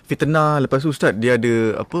fitnah, lepas tu Ustaz dia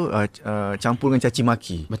ada campur dengan caci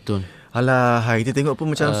maki. Betul. Alah, kita tengok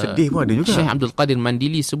pun macam sedih pun ada juga. Syekh Abdul Qadir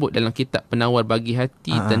Mandili sebut dalam kitab Penawar Bagi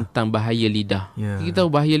Hati tentang bahaya lidah. Kita tahu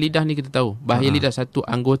bahaya lidah ni, kita tahu. Bahaya lidah satu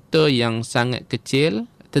anggota yang sangat kecil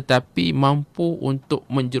tetapi mampu untuk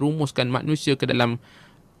menjerumuskan manusia ke dalam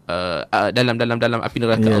dalam api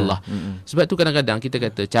neraka Allah. Sebab tu kadang-kadang kita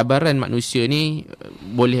kata cabaran manusia ni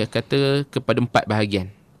boleh kata kepada 4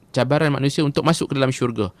 bahagian. Cabaran manusia untuk masuk ke dalam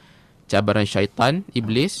syurga. Cabaran syaitan,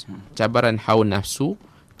 iblis, cabaran hawa nafsu,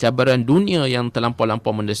 cabaran dunia yang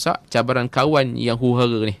terlampau-lampau mendesak, cabaran kawan yang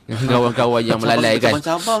huhara ni, kawan-kawan yang melalaikan.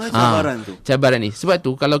 Cabaran tu. Cabaran ni. Sebab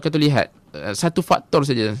tu kalau kita lihat satu faktor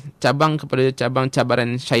saja cabang kepada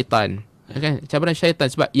cabaran syaitan. Kan? Cabaran syaitan,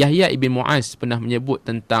 sebab Yahya ibn Mu'az pernah menyebut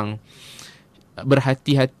tentang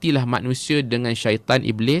berhati-hatilah manusia dengan syaitan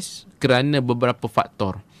iblis kerana beberapa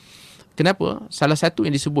faktor. Kenapa? Salah satu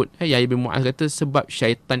yang disebut Yahya ibn Mu'az kata sebab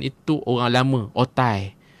syaitan itu orang lama,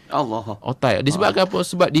 otai. Disebabkan apa?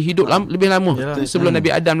 Sebab dia hidup lebih lama sebelum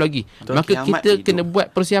Nabi Adam lagi. Maka kita kena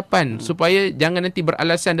buat persiapan supaya jangan nanti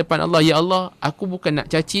beralasan depan Allah, ya Allah, aku bukan nak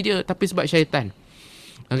caci dia tapi sebab syaitan.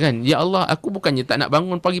 Kan, ya Allah, aku bukannya tak nak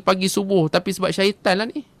bangun pagi-pagi subuh tapi sebab syaitan lah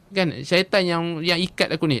ni. Kan, syaitan yang ikat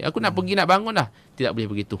aku ni. Aku nak pergi nak bangun dah. Tidak boleh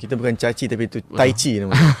begitu. Kita bukan caci tapi itu tai chi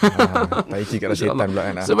namanya. Tai chi kat syaitan pula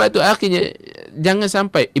kan. Sebab tu akhirnya jangan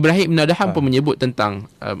sampai Ibrahim bin Adham pun menyebut tentang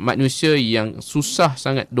manusia yang susah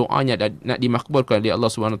sangat doanya nak dimakbulkan oleh Allah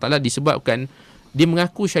Subhanahu Wa Taala disebabkan dia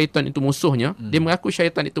mengaku syaitan itu musuhnya. Dia mengaku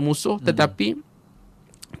syaitan itu musuh tetapi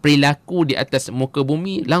perilaku di atas muka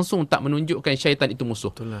bumi langsung tak menunjukkan syaitan itu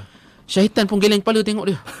musuh. Betul lah. Syaitan pun geleng kepala tengok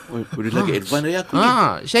dia. Dia lagi advance dari aku ni.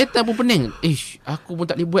 Syaitan pun pening. Aku pun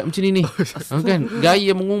tak boleh buat macam ni. Kan?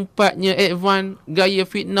 Gaya mengumpatnya advance, gaya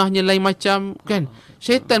fitnahnya lain macam, kan?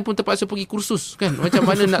 Syaitan pun terpaksa pergi kursus, kan? Macam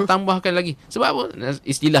mana nak tambahkan lagi. Sebab apa?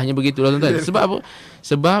 Istilahnya begitulah tuan-tuan. Sebab apa?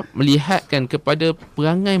 Sebab melihatkan kepada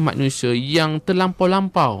perangai manusia yang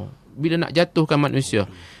terlampau-lampau bila nak jatuhkan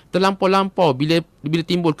manusia. Terlampau-lampau bila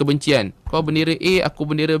timbul kebencian. Kau bendera A, aku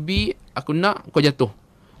bendera B, aku nak, kau jatuh.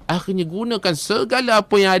 Akhirnya gunakan segala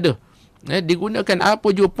apa yang ada. Digunakan apa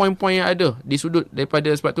jua poin-poin yang ada di sudut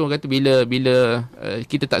daripada, sebab tu orang kata bila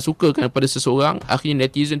kita tak suka kan pada seseorang, akhirnya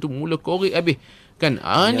netizen tu mula korek habis. Kan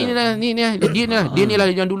dia ni lah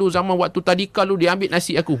yang dulu zaman waktu tadika lu dia ambil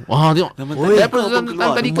nasi aku. Tengok. Zaman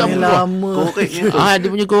tadika pun lama. dia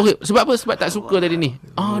punya korek. Sebab apa? Sebab tak suka tadi ni.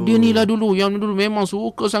 Dia ni lah dulu yang dulu memang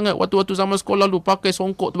suka sangat waktu zaman sekolah lu pakai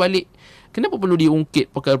songkok terbalik. Kenapa perlu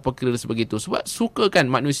diungkit perkara-perkara sebegitu? Sebab suka kan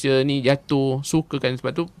manusia ni jatuh, suka kan.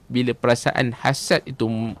 Sebab tu bila perasaan hasad itu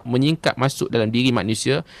menyingkap masuk dalam diri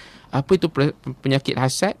manusia, apa itu penyakit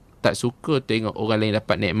hasad? Tak suka tengok orang lain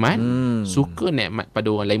dapat nikmat, suka nikmat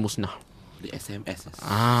pada orang lain musnah. Di SMS.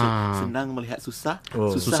 Senang melihat susah,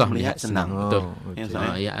 susah melihat senang. Betul.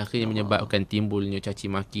 Ya, Yang akhirnya menyebabkan timbulnya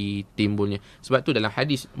caci maki, timbulnya. Sebab tu dalam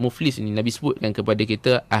hadis muflis ini Nabi sebutkan kepada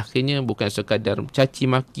kita, akhirnya bukan sekadar caci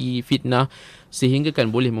maki, fitnah, sehingga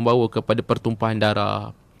kan boleh membawa kepada pertumpahan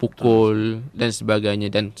darah, pukul dan sebagainya.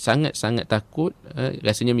 Dan sangat-sangat takut.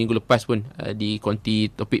 Rasanya minggu lepas pun di konti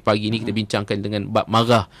topik pagi ni kita bincangkan dengan bab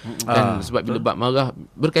marah. Dan sebab bila bab marah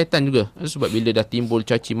berkaitan juga. Sebab bila dah timbul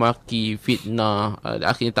caci maki, fitnah,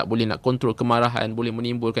 akhirnya tak boleh nak kontrol kemarahan, boleh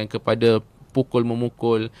menimbulkan kepada pukul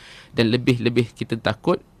memukul, dan lebih-lebih kita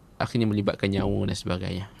takut akhirnya melibatkan nyawa dan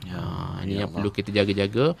sebagainya. Ini yang perlu kita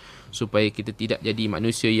jaga-jaga supaya kita tidak jadi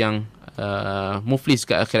manusia yang muflis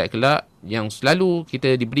ke akhirat kelak, yang selalu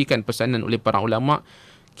kita diberikan pesanan oleh para ulama,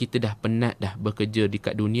 kita dah penat dah bekerja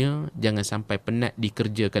dekat dunia, jangan sampai penat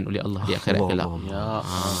dikerjakan oleh Allah di akhirat kelak.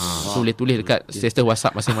 So boleh tulis dekat status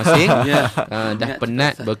WhatsApp masing-masing. Dah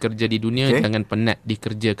penat bekerja di dunia, jangan penat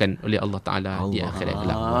dikerjakan oleh Allah Taala di akhirat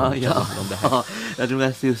kelak. Terima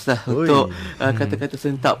kasih Ustaz untuk kata-kata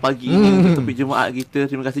sentak pagi ini untuk topik Jumaat kita.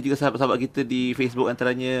 Terima kasih juga sahabat-sahabat kita di Facebook,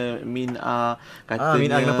 antaranya Mina katanya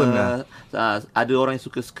Mina, kenapa Mina? Ada orang yang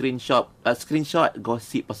suka screenshot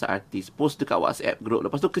gosip pasal artis, post dekat WhatsApp group,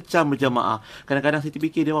 lepas tu kecam berjamaah. Kadang-kadang saya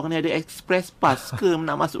terfikir dia orang ni ada express pass ke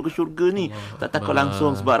nak masuk ke syurga ni, tak takut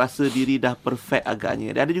langsung sebab rasa diri dah perfect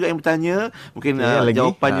agaknya. Dan ada juga yang bertanya, mungkin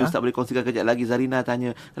jawapannya Ustaz boleh kongsikan kejap lagi. Zarina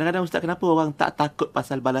tanya, kadang-kadang Ustaz kenapa orang tak takut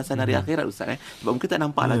pasal balasan hari akhirat Ustaz? Sebab mungkin tak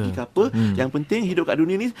nampak lagi ke apa. Yang penting hidup kat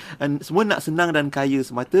dunia ni semua nak senang dan kaya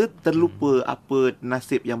semata, terlupa apa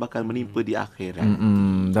nasib yang bakal menimpa di akhirat.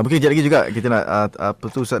 Dan mungkin kejap lagi juga kita nak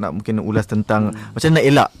Ustaz nak mungkin ulas tentang macam nak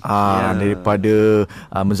elak daripada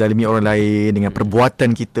menzalimi orang lain dengan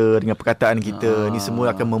perbuatan kita, dengan perkataan kita. Ni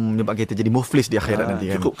semua akan menyebabkan kita jadi muflis di akhirat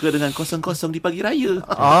nanti kan. Cukup ke dengan kosong-kosong di pagi raya?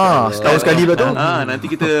 Setahun sekali pula tu.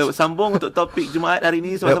 Nanti kita sambung untuk topik Jumaat hari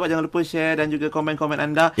ini. Sahabat-sahabat jangan lupa share dan juga komen-komen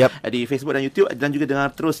anda di Facebook dan YouTube, dan juga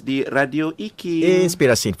dengar terus di Radio IKIM.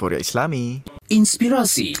 Inspirasi Inforia Islami.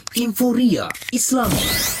 Inspirasi Inforia Islami.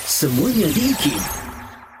 Semuanya di IKIM.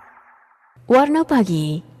 Warna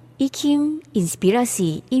Pagi, IKIM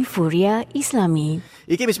Inspirasi Inforia Islami.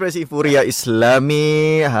 IKIM Inspirasi Inforia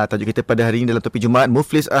Islami. Tajuk kita pada hari ini dalam topik Jumaat,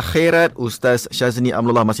 Muflis Akhirat. Ustaz Syazni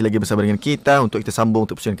Amrullah masih lagi bersama dengan kita untuk kita sambung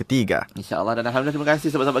untuk episod ketiga. InsyaAllah. Dan Alhamdulillah, terima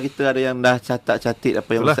kasih sahabat-sahabat kita ada yang dah catat-catit apa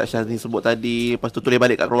yang Ustaz Syazni sebut tadi. Lepas tu tulis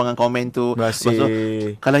balik kat ruangan komen tu. Terima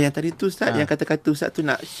kasih. Kalau yang tadi tu Ustaz, yang kata-kata Ustaz tu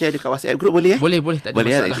nak share dekat WhatsApp group, boleh? Boleh, tak ada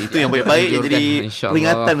masalah. Itu yang baik-baik yang jadi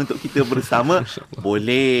peringatan untuk kita bersama.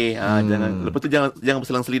 Boleh. Lepas tu jangan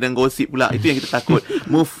berselang-seling dan gosip pula. Itu yang kita takut.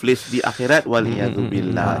 Muflis di akhirat, waliyadzubillah.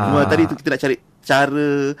 Cuma tadi tu kita nak cari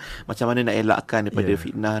cara macam mana nak elakkan daripada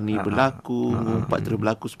fitnah ni berlaku, mengumpat terus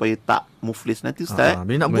berlaku supaya tak muflis nanti Ustaz.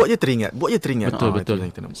 Bila nak buat je teringat. Betul.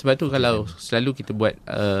 Sebab tu kalau selalu kita buat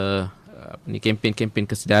kempen-kempen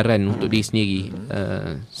kesedaran untuk diri sendiri,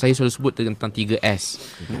 saya selalu sebut tentang 3S.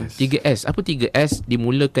 3S. Apa 3S?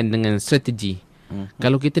 Dimulakan dengan strategi.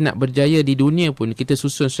 Kalau kita nak berjaya di dunia pun, kita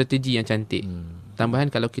susun strategi yang cantik.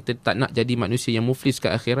 Tambahan, kalau kita tak nak jadi manusia yang muflis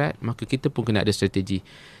ke akhirat, maka kita pun kena ada strategi.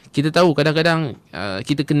 Kita tahu kadang-kadang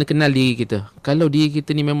kita kena kenal diri kita. Kalau diri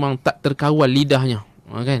kita ni memang tak terkawal lidahnya,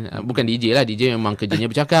 kan, bukan DJ lah, DJ memang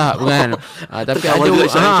kerjanya bercakap, bukan. Tapi ada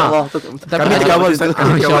insya-Allah.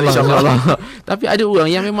 Tapi ada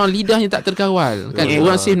orang yang memang lidahnya tak terkawal, kan.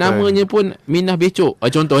 Orang save namanya pun Minah Becok.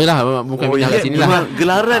 Contohnya bukan Minah kat sini lah.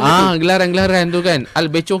 Gelaran tu kan.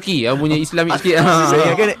 Al Becoki, punya Islamik sikit.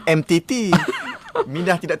 Saya ingatkan MTT.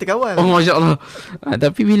 Minah tidak terkawal. Masya-Allah.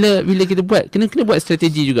 Tapi bila kita buat, kena buat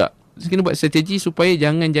strategi juga. Kena buat strategi supaya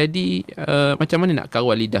jangan jadi macam mana nak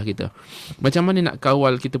kawal lidah kita, macam mana nak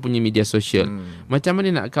kawal kita punya media sosial, macam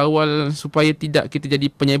mana nak kawal supaya tidak kita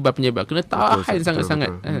jadi penyebar-penyebar. Kena tahan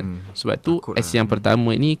sangat-sangat. Sebab tu S yang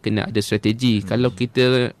pertama ini kena ada strategi. Kalau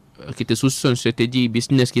kita kita susun strategi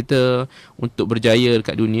bisnes kita untuk berjaya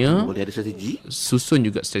dekat dunia, Boleh ada strategi. susun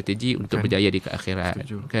juga strategi untuk berjaya dekat akhirat.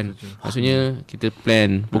 Kan? Maksudnya kita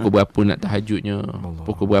plan pukul berapa nak tahajudnya,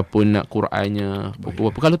 pukul berapa nak Qurannya, pukul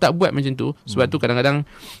berapa. Kalau tak buat macam tu, sebab tu kadang-kadang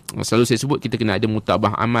selalu saya sebut kita kena ada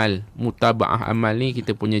mutabah amal. Mutabah amal ni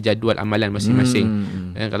kita punya jadual amalan masing-masing.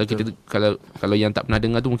 Kalau kita kalau yang tak pernah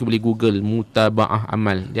dengar tu mungkin boleh Google mutabah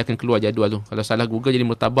amal. Dia akan keluar jadual tu. Kalau salah Google jadi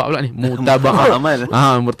murtabak pula ni. Mutabah amal.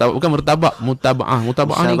 Murtabak bukan murtabak, mutabah.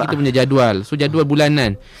 Mutabah ni kita punya jadual. So jadual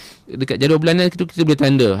bulanan. Dekat jadual bulanan itu kita boleh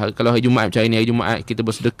tanda kalau hari Jumaat macam hari ni, hari Jumaat kita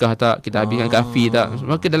bersedekah tak, kita habiskan kafi tak.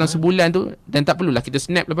 Maka dalam sebulan tu, dan tak perlulah kita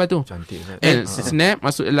snap lepas tu. Cantik. Snap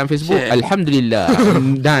masuk dalam Facebook, alhamdulillah.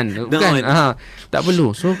 Dan kan tak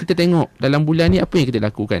perlu. So kita tengok dalam bulan ni apa yang kita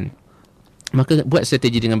lakukan. Maka buat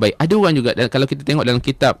strategi dengan baik. Ada orang juga, kalau kita tengok dalam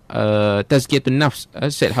kitab Tazkiyatun Nafs,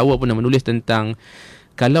 Syed Hawa pernah menulis tentang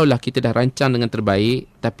kalaulah kita dah rancang dengan terbaik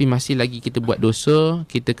tapi masih lagi kita buat dosa,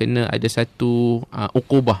 kita kena ada satu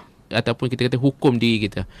uqubah ataupun kita kata hukum diri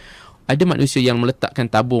kita. Ada manusia yang meletakkan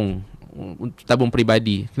tabung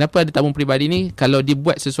peribadi. Kenapa ada tabung peribadi ni? Kalau dia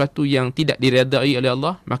buat sesuatu yang tidak diredai oleh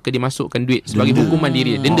Allah, maka dia masukkan duit sebagai hukuman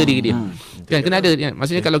diri dia, denda diri dia. Kan kena ada.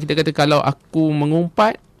 Maksudnya kalau kita kata kalau aku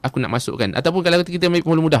mengumpat, aku nak masukkan. Ataupun kalau kita ambil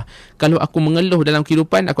formula mudah, kalau aku mengeluh dalam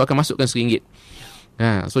kehidupan, aku akan masukkan RM1.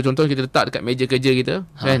 So contoh kita letak dekat meja kerja kita,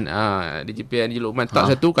 kan, DJP Haji Luqman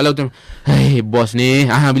letak satu. Kalau tu, hai bos ni,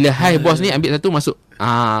 bila hai bos ni, ambil satu masuk.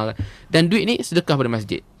 Dan duit ni sedekah pada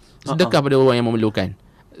masjid, sedekah pada orang yang memerlukan.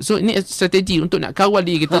 So ini strategi untuk nak kawal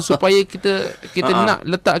diri kita supaya kita nak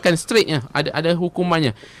letakkan straightnya, ada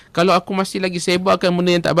hukumannya. Kalau aku masih lagi sebarkan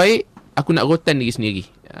benda yang tak baik, aku nak rotan diri sendiri.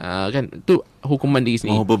 Kan, tu hukuman diri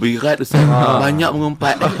sendiri. Berberat Ustaz. Banyak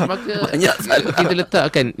mengumpat. Maka banyak salah. kita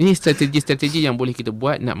letakkan ini strategi-strategi yang boleh kita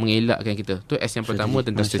buat nak mengelakkan kita. Tu S yang pertama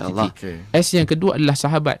tentang strategi. S yang kedua adalah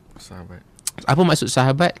sahabat. Apa maksud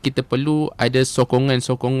sahabat? Kita perlu ada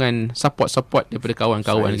sokongan-sokongan, support daripada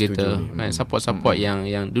kawan-kawan kita. Support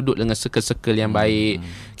yang duduk dengan circle-circle yang baik.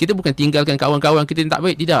 Kita bukan tinggalkan kawan-kawan kita yang tak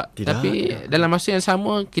baik, tidak. Tapi dalam masa yang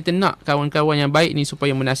sama kita nak kawan-kawan yang baik ni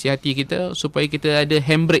supaya menasihati kita, supaya kita ada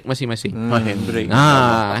handbrake masing-masing.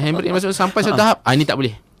 Handbrake masing-masing sampai satu tahap, ini tak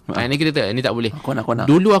boleh. Ini kita ini tak boleh.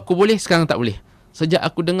 Dulu aku boleh, sekarang tak boleh. Sejak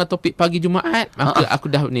aku dengar topik pagi Jumaat, maka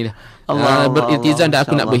aku dah ni dah beriltizam dan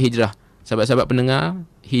aku nak berhijrah. Sahabat-sahabat pendengar,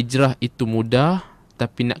 hijrah itu mudah,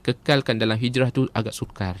 tapi nak kekalkan dalam hijrah tu agak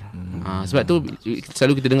sukar. Sebab tu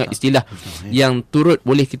selalu kita dengar istilah yang turut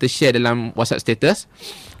boleh kita share dalam WhatsApp status.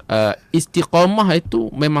 Istiqamah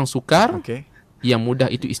itu memang sukar. Yang mudah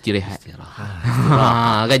itu istirahat.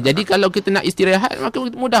 Kan? Jadi kalau kita nak istirahat, maka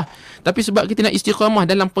mudah. Tapi sebab kita nak istiqamah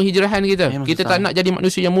dalam penghijrahan kita, kita tak nak jadi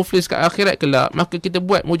manusia yang muflis ke akhirat kelak, maka kita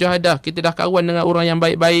buat mujahadah. Kita dah kawan dengan orang yang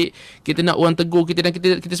baik-baik, kita nak orang tegur kita, dan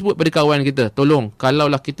kita sebut pada kawan kita, tolong,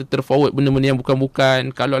 kalaulah kita terforward benda-benda yang bukan-bukan,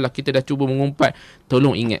 kalaulah kita dah cuba mengumpat,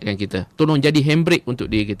 tolong ingatkan kita. Tolong jadi handbrake untuk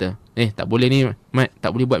diri kita. Tak boleh ni Mat, tak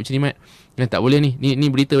boleh buat macam ni Mat. Tak boleh ni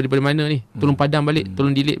berita daripada mana ni, tolong padam balik, tolong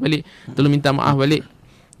delete balik, tolong minta maaf balik.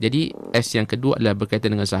 Jadi S yang kedua adalah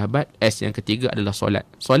berkaitan dengan sahabat. S yang ketiga adalah solat.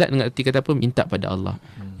 Solat dengan erti kata apa? Minta pada Allah.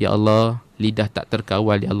 Ya Allah, lidah tak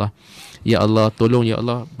terkawal ya Allah. Ya Allah, tolong ya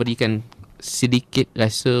Allah, berikan sedikit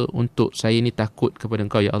rasa untuk saya ni takut kepada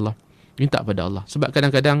Engkau ya Allah. Minta pada Allah. Sebab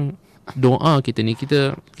kadang-kadang doa kita ni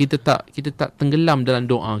kita tak tenggelam dalam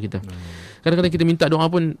doa kita. Kadang-kadang kita minta doa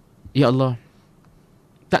pun, ya Allah,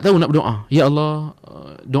 tak tahu nak berdoa. Ya Allah,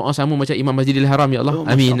 doa sama macam Imam Masjidil Haram ya Allah.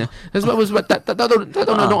 Amin. Sebab apa? Sebab tak tahu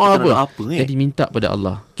nak doa apa. Jadi minta pada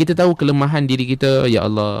Allah. Kita tahu kelemahan diri kita, ya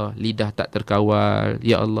Allah, lidah tak terkawal,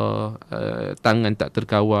 ya Allah, tangan tak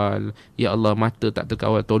terkawal, ya Allah, mata tak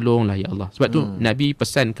terkawal, tolonglah ya Allah. Sebab tu Nabi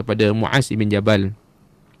pesan kepada Muaz bin Jabal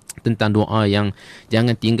tentang doa, yang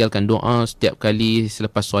jangan tinggalkan doa setiap kali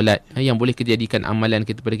selepas solat. Yang boleh kita jadikan amalan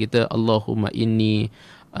kita pada kita, Allahumma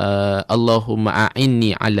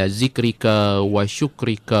a'inni ala zikrika wa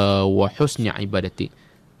syukrika wa husni ibadatik.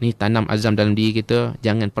 Ni tanam azam dalam diri kita,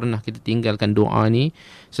 jangan pernah kita tinggalkan doa ni.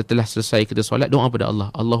 Setelah selesai kita solat, doa pada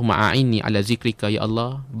Allah, Allahumma a'inni ala zikrika, ya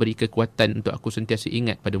Allah, beri kekuatan untuk aku sentiasa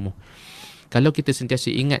ingat padamu. Kalau kita sentiasa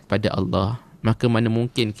ingat pada Allah, maka mana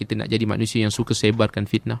mungkin kita nak jadi manusia yang suka sebarkan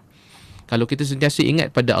fitnah. Kalau kita sentiasa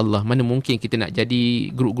ingat pada Allah, mana mungkin kita nak jadi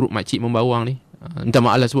grup-grup makcik membawang ni. Minta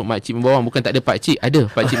maaf lah sebut makcik membawang, bukan tak ada pakcik, ada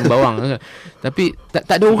pakcik membawang. Tapi tak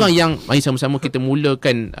ada orang yang mari sama-sama kita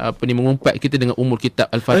mulakan mengumpat kita dengan umur kitab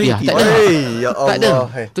Al-Fatihah. Tak ada. Ya Allah. Tak ada.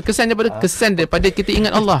 Itu kesan daripada kita ingat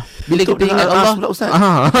Allah. Bila kita ingat Allah,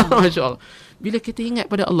 masya-Allah. Bila kita ingat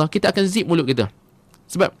pada Allah, kita akan zip mulut kita.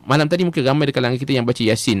 Sebab malam tadi mungkin ramai di kalangan kita yang baca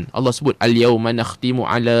Yasin. Allah sebut al-yauma nakhtimu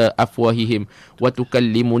ala afwahihim wa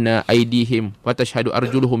tukallimuna aydihim wa tashhadu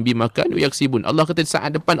arjuluhum bima kanu yaksibun. Allah kata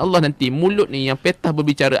saat depan Allah nanti mulut ni yang petah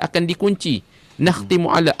berbicara akan dikunci.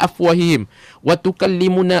 Nakhtimu ala afwahihim wa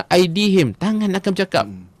tukallimuna aydihim. Tangan akan bercakap.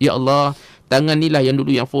 Ya Allah, tangan ni lah yang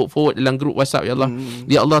dulu yang forward dalam grup WhatsApp, ya Allah.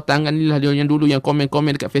 Ya Allah, tangan ni lah yang dulu yang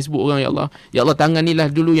komen-komen dekat Facebook orang, ya Allah. Ya Allah, tangan ni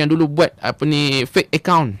lah dulu yang dulu buat apa ni fake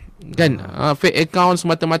account. Kan, fake account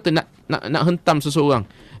semata-mata nak hentam seseorang.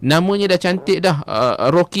 Namanya dah cantik dah,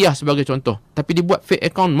 Rokiah sebagai contoh, tapi dibuat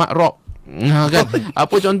fake account Mak Rock. Kan,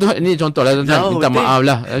 apa contoh ni, contoh lah, minta maaf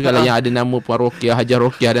lah kalau yang ada nama Puan Rokiah, Hajar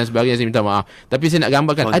Rokiah dan sebagainya, saya minta maaf. Tapi saya nak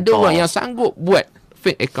gambarkan ada orang yang sanggup buat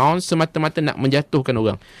fake account semata-mata nak menjatuhkan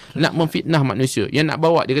orang, nak memfitnah manusia, yang nak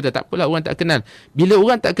bawa, dia kata tak apalah orang tak kenal. Bila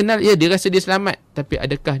orang tak kenal, ya dia rasa dia selamat, tapi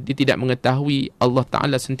adakah dia tidak mengetahui Allah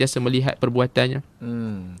Ta'ala sentiasa melihat perbuatannya?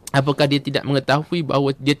 Apakah dia tidak mengetahui bahawa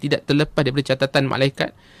dia tidak terlepas daripada catatan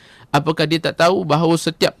malaikat? Apakah dia tak tahu bahawa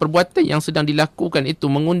setiap perbuatan yang sedang dilakukan itu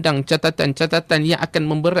mengundang catatan-catatan yang akan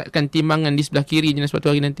memberatkan timbangan di sebelah kiri suatu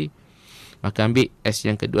hari nanti? Maka ambil S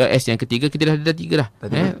yang kedua, S yang ketiga, kita dah ada 3 dah.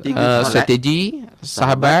 Strategi,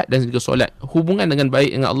 sahabat dan juga solat. Hubungan dengan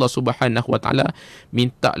baik dengan Allah Subhanahu Wa Taala,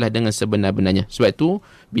 mintalah dengan sebenar-benarnya. Sebab itu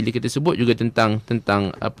bila kita sebut juga tentang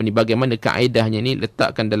apa ni, bagaimana kaedahnya ni,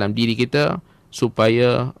 letakkan dalam diri kita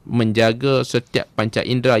supaya menjaga setiap panca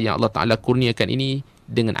indera yang Allah Taala kurniakan ini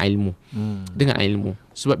dengan ilmu. Dengan ilmu.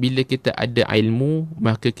 Sebab bila kita ada ilmu,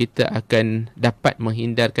 maka kita akan dapat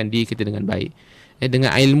menghindarkan diri kita dengan baik.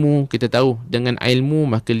 Dengan ilmu kita tahu, dengan ilmu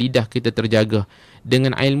maka lidah kita terjaga,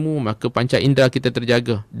 dengan ilmu maka panca indera kita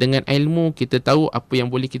terjaga, dengan ilmu kita tahu apa yang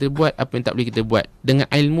boleh kita buat, apa yang tak boleh kita buat, dengan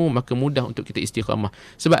ilmu maka mudah untuk kita istiqamah.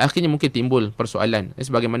 Sebab akhirnya mungkin timbul persoalan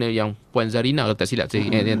sebagaimana yang Puan Zarina kalau tak silap saya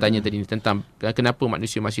yang tanya tadi ni, tentang kenapa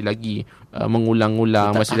manusia masih lagi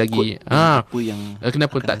mengulang-ulang, masih lagi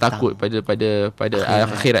kenapa tak takut pada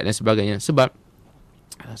akhirat dan sebagainya. Sebab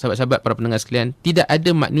sahabat-sahabat, para pendengar sekalian, tidak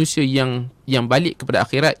ada manusia yang balik kepada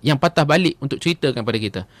akhirat yang patah balik untuk ceritakan pada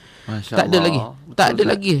kita. Tak ada lagi. Tak ada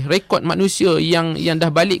lagi rekod manusia yang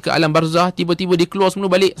dah balik ke alam barzah, tiba-tiba dia keluar semua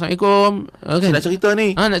balik. Assalamualaikum. Kan? Nak cerita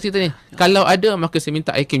ni. Nak cerita ni. Kalau ada, maka saya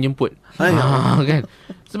minta Hakim jemput. Kan?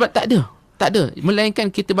 Sebab tak ada.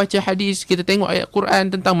 Melainkan kita baca hadis, kita tengok ayat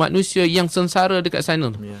Quran tentang manusia yang sengsara dekat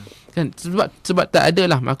sana. Kan? Sebab tak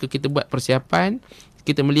adalah, maka kita buat persiapan.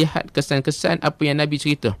 Kita melihat kesan-kesan apa yang Nabi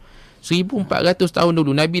cerita. 1400 tahun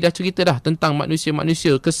dulu Nabi dah cerita dah tentang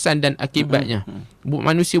manusia-manusia, kesan dan akibatnya.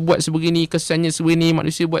 Manusia buat sebegini, kesannya sebegini,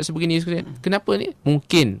 manusia buat sebegini. Kenapa ni?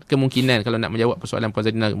 Kemungkinan kalau nak menjawab persoalan Puan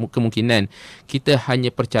Zadina, kemungkinan kita hanya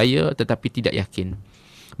percaya tetapi tidak yakin.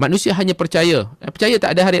 Manusia hanya percaya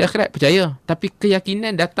tak ada hari akhirat, percaya. Tapi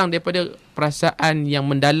keyakinan datang daripada perasaan yang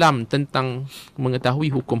mendalam tentang mengetahui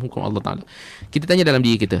hukum-hukum Allah Ta'ala. Kita tanya dalam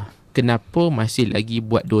diri kita, kenapa masih lagi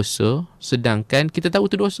buat dosa sedangkan kita tahu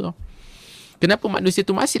itu dosa? Kenapa manusia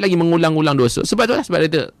tu masih lagi mengulang-ulang dosa? Sebab tu lah, sebab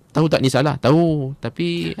dia tahu tak ni salah, tahu,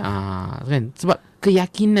 tapi kan, sebab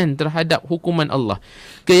keyakinan terhadap hukuman Allah,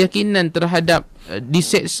 keyakinan terhadap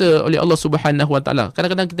diseksa oleh Allah Subhanahu Wa Taala.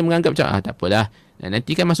 Kadang-kadang kita menganggap macam tak apalah,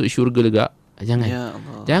 nanti kan masuk syurga lega.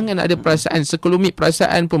 Jangan ada perasaan, sekelumit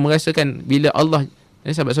perasaan pun merasakan bila Allah,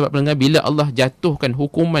 sahabat-sahabat pendengar, bila Allah jatuhkan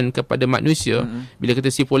hukuman kepada manusia, bila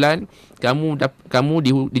kata si fulan, kamu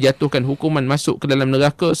dijatuhkan hukuman masuk ke dalam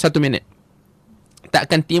neraka 1 minit, tak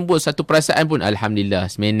akan timbul satu perasaan pun alhamdulillah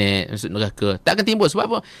seminit masuk neraka. Tak akan timbul. Sebab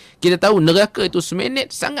apa? Kita tahu neraka itu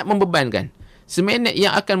seminit sangat membebankan. Seminit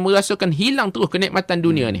yang akan merasakan hilang terus kenikmatan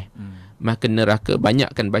dunia ni. Maka neraka,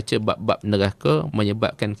 banyakkan baca bab-bab neraka,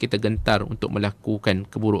 menyebabkan kita gentar untuk melakukan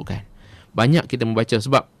keburukan. Banyak kita membaca,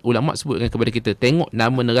 sebab ulama sebutkan kepada kita, tengok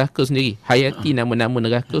nama neraka sendiri, hayati nama-nama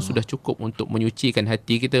neraka sudah cukup untuk menyucikan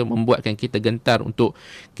hati kita, membuatkan kita gentar untuk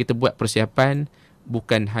kita buat persiapan.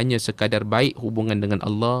 Bukan hanya sekadar baik hubungan dengan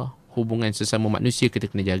Allah, hubungan sesama manusia kita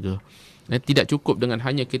kena jaga. Tidak cukup dengan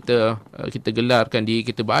hanya kita gelarkan diri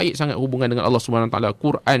kita baik sangat hubungan dengan Allah Subhanahu Wa Taala,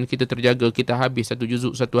 Quran kita terjaga, kita habis 1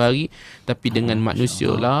 juzuk 1 hari, tapi dengan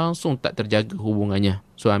manusia langsung tak terjaga hubungannya.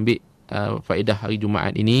 So ambil faedah hari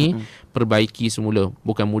Jumaat ini, perbaiki semula.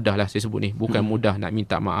 Bukan mudah lah saya sebut ni, bukan mudah nak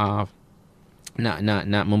minta maaf,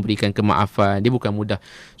 nak memberikan kemaafan, dia bukan mudah.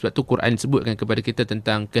 Sebab tu Quran sebutkan kepada kita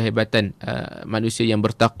tentang kehebatan manusia yang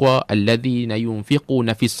bertakwa, alladzina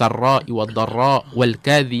yunfiquna fis sarra'i wad dharra wal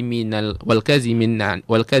kadhiminal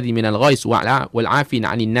ghais wal 'afina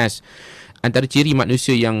 'anil nas. Antara ciri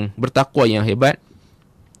manusia yang bertakwa yang hebat,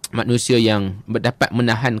 manusia yang dapat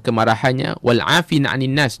menahan kemarahannya, wal 'afina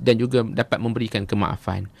 'anil nas, dan juga dapat memberikan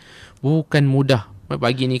kemaafan. Bukan mudah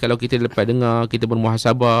Pagi ni kalau kita lepas dengar, kita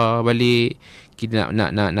bermuhasabah balik, kita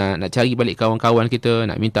nak cari balik kawan-kawan kita,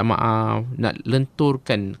 nak minta maaf, nak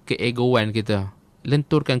lenturkan keegoan kita.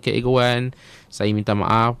 Lenturkan keegoan. Saya minta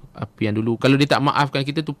maaf apa yang dulu. Kalau dia tak maafkan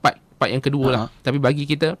kita tu part yang kedua lah. Tapi bagi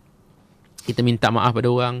kita minta maaf pada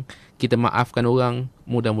orang, kita maafkan orang,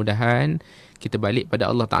 mudah-mudahan kita balik pada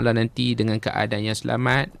Allah Ta'ala nanti dengan keadaan yang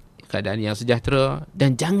selamat, keadaan yang sejahtera.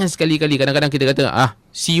 Dan jangan sekali-kali, kadang-kadang kita kata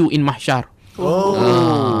see you in mahsyar.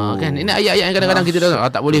 Kan ini ayat-ayat yang kadang-kadang kita tahu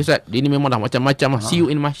tak boleh Ustaz, dia ni memang dah macam-macam see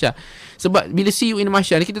you in mahsyar. Sebab bila see you in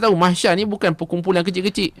mahsyar ni, kita tahu mahsyar ni bukan perkumpulan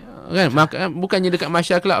kecil-kecil kan, bukannya dekat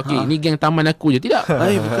mahsyar kelak ni geng taman aku je, tidak.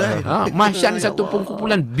 Bukan. Mahsyar ni satu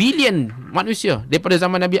perkumpulan bilion manusia daripada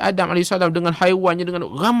zaman Nabi Adam AS dengan haiwannya, dengan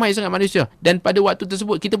ramai sangat manusia. Dan pada waktu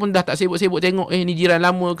tersebut kita pun dah tak sibuk-sibuk tengok ni jiran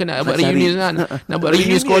lama ke nak buat reunion kan, nak buat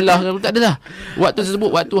reunion sekolah ke, tak adalah. Waktu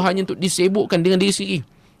tersebut waktu hanya untuk disibukkan dengan diri sendiri.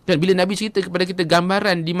 Dan bila Nabi cerita kepada kita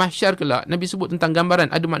gambaran di mahsyar kelak, Nabi sebut tentang gambaran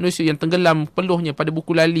ada manusia yang tenggelam peluhnya pada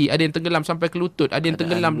buku lali, ada yang tenggelam sampai ke lutut, ada yang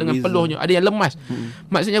tenggelam dengan peluhnya, ada yang lemas.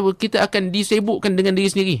 Maksudnya apa? Kita akan disibukkan dengan diri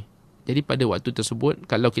sendiri. Jadi pada waktu tersebut,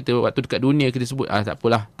 kalau kita waktu dekat dunia kita sebut tak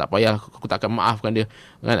apalah, tak payah, aku tak akan maafkan dia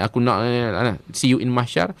kan, aku nak see you in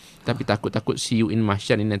mahsyar. Tapi takut-takut see you in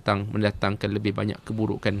mahsyar ini mendatangkan lebih banyak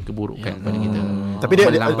keburukan pada kita. Tapi dia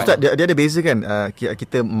ada beza kan,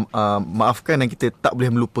 kita maafkan dan kita tak boleh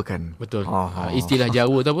melupakan. Betul. Istilah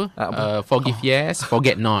Jawa tu apa? Forgive yes,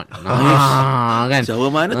 forget not. Kan? Jawa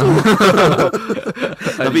mana tu?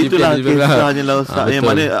 Tapi itulah kisahnya lah Ustaz. Yang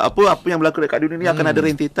mana apa yang berlaku dekat dunia ni akan ada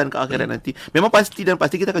rentetan ke akhirat nanti. Memang pasti kita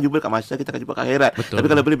akan jumpa kat mahsyar, kita akan jumpa kat akhirat. Betul. Tapi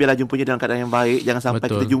kalau boleh biarlah jumpanya dalam keadaan yang baik. Jangan sampai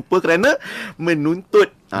kita jumpa kerana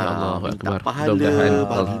menuntut minta pahala,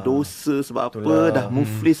 bagi dosa. Sebab apa? Dah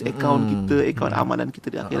muflis akaun kita, akaun amalan kita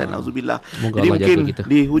di akhirat. Nauzubillah. Moga Jadi Allah mungkin jaga kita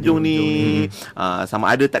di hujung ni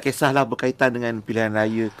sama ada tak kisahlah berkaitan dengan pilihan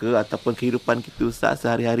raya ke ataupun kehidupan kita Ustaz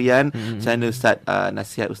sehari-harian. Macam mana Ustaz,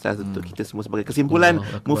 nasihat Ustaz untuk kita semua sebagai kesimpulan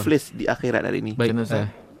muflis di akhirat hari ini? Baik,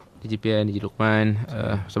 DJPN, DJ Luqman,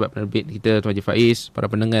 sahabat penerbit kita Tuan Haji Faiz, para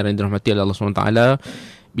pendengar yang dirahmati Allah SWT.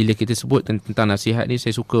 Bila kita sebut tentang nasihat ni,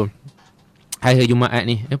 saya suka hari Jumaat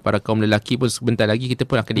ni, para kaum lelaki pun sebentar lagi kita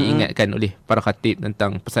pun akan diingatkan oleh para khatib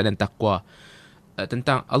tentang pesanan takwa.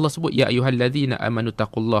 Tentang Allah sebut, ya ayyuhallazina amanu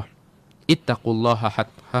taqullah ittaqullaha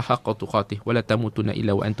haqqa tuqatih wa la tamutunna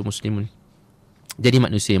illa wa antum muslimun. Jadi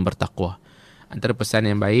manusia yang bertakwa, antara pesan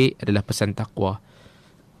yang baik adalah pesan takwa.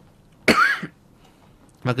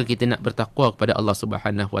 Maka kita nak bertakwa kepada Allah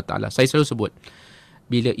Subhanahu Wa Taala. Saya selalu sebut,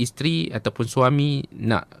 bila isteri ataupun suami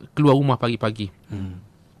nak keluar rumah pagi-pagi,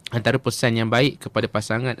 antara pesan yang baik kepada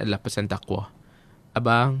pasangan adalah pesan takwa.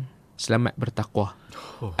 Abang, selamat bertakwa.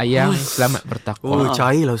 Ayang, selamat bertakwa.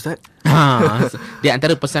 Cair lah Ustaz. Di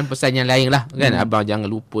antara pesan-pesan yang lain lah kan. Abang jangan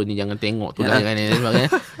lupa ni, jangan tengok tu lah kan, sebagainya.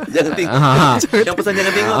 Jangan tengok. Yang pesan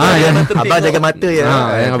jangan tengok. Abang jaga mata ya.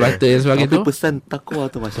 Jangan mata yang sebagainya tu. Pesan takwa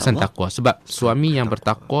tu, masya-Allah. Pesan takwa. Sebab suami yang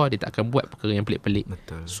bertakwa, dia tak akan buat perkara yang pelik-pelik.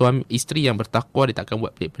 Isteri yang bertakwa, dia tak akan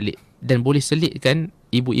buat pelik-pelik. Dan boleh selitkan,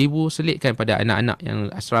 ibu-ibu selitkan pada anak-anak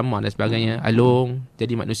yang asrama dan sebagainya. Alung,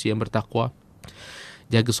 jadi manusia yang bertakwa,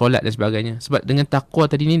 jaga solat dan sebagainya. Sebab dengan takwa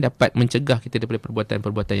tadi ni dapat mencegah kita daripada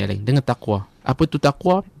perbuatan-perbuatan yang lain. Dengan takwa. Apa tu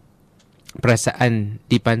takwa? Perasaan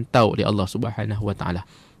dipantau oleh Allah Subhanahu Wa Taala.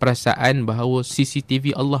 Perasaan bahawa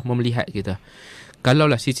CCTV Allah melihat kita.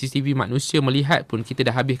 Kalaulah CCTV manusia melihat pun, kita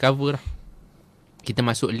dah habis cover lah. Kita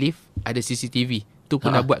masuk lift, ada CCTV. Tu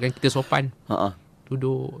pun dah buatkan kita sopan.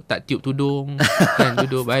 Duduk, tak tiup tudung kan,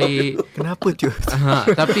 duduk baik. Kenapa tiup?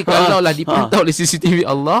 Tapi kalaulah dipantau oleh CCTV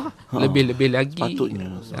Allah, lebih-lebih lagi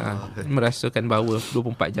merasakan bahawa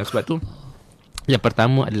 24 jam. Sebab tu yang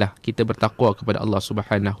pertama adalah kita bertakwa kepada Allah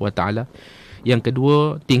Subhanahu Wa Taala. Yang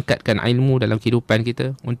kedua, tingkatkan ilmu dalam kehidupan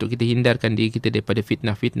kita untuk kita hindarkan diri kita daripada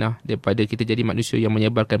fitnah-fitnah, daripada kita jadi manusia yang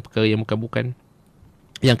menyebarkan perkara yang bukan-bukan.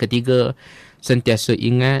 Yang ketiga, sentiasa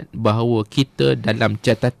ingat bahawa kita dalam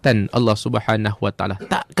catatan Allah Subhanahu Wa Taala.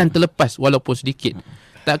 Takkan terlepas walaupun sedikit.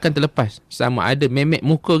 Takkan terlepas. Sama ada memek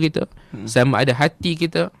muka kita, sama ada hati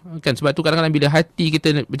kita. Kan sebab tu kadang-kadang bila hati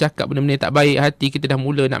kita bercakap benda-benda yang tak baik, hati kita dah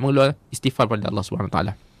mula nak mengeluar, istighfar pada Allah Subhanahu Wa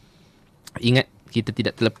Taala. Ingat kita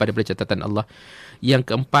tidak terlepas daripada catatan Allah.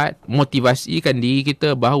 Yang keempat, motivasikan diri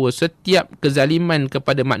kita bahawa setiap kezaliman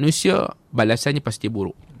kepada manusia, balasannya pasti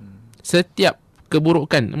buruk. Setiap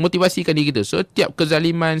keburukan, motivasikan diri kita. Setiap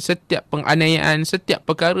kezaliman, setiap penganiayaan, setiap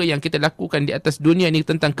perkara yang kita lakukan di atas dunia ni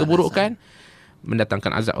tentang keburukan,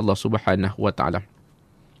 mendatangkan azab Allah Subhanahu Wa Taala.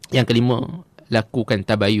 Yang kelima, lakukan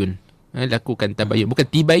tabayun. Lakukan tabayun, bukan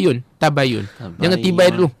tibayun, tabayun. Jangan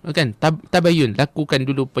tibai dulu kan, tabayun. Lakukan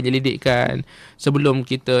dulu penyelidikan sebelum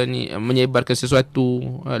kita ni menyebarkan sesuatu.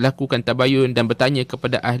 Lakukan tabayun dan bertanya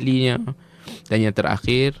kepada ahlinya. Dan yang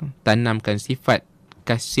terakhir, tanamkan sifat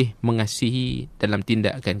kasih mengasihi dalam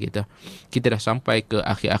tindakan kita. Kita dah sampai ke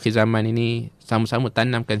akhir-akhir zaman ini, sama-sama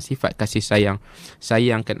tanamkan sifat kasih sayang.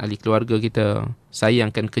 Sayangkan ahli keluarga kita,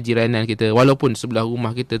 sayangkan kejiranan kita, walaupun sebelah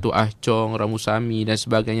rumah kita tu ahcong, ramusami dan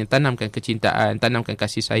sebagainya. Tanamkan kecintaan, tanamkan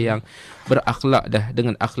kasih sayang, berakhlak dah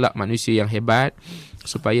dengan akhlak manusia yang hebat,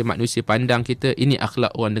 supaya manusia pandang kita, ini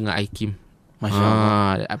akhlak orang dengar IKIM.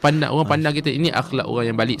 Orang pandang kita, ini akhlak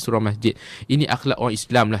orang yang balik surau masjid, ini akhlak orang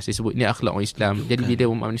Islam lah, saya sebut ini akhlak orang Islam. Jadi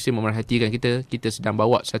bila manusia memerhatikan kita sedang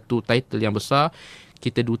bawa satu title yang besar,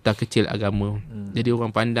 kita duta kecil agama. Jadi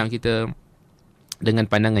orang pandang kita dengan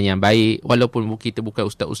pandangan yang baik, walaupun kita bukan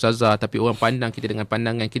ustaz-ustazah, tapi orang pandang kita dengan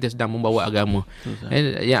pandangan kita sedang membawa agama.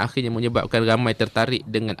 Yang akhirnya menyebabkan ramai tertarik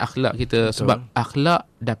dengan akhlak kita. Betul. Sebab akhlak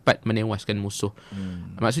dapat menewaskan musuh.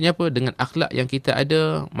 Maksudnya apa? Dengan akhlak yang kita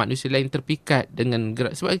ada, manusia lain terpikat dengan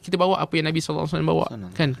gerak. Sebab kita bawa apa yang Nabi SAW bawa.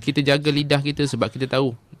 Kan kita jaga lidah kita sebab kita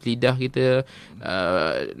tahu lidah kita,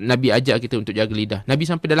 Nabi ajak kita untuk jaga lidah. Nabi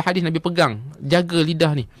sampai dalam hadis Nabi pegang, jaga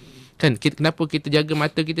lidah ni. Kan, kenapa kita jaga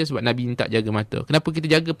mata kita? Sebab Nabi minta jaga mata. Kenapa kita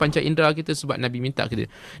jaga panca indera kita? Sebab Nabi minta kita.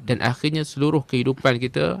 Dan akhirnya seluruh kehidupan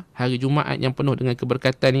kita, hari Jumaat yang penuh dengan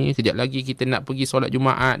keberkatan ni, kejap lagi kita nak pergi solat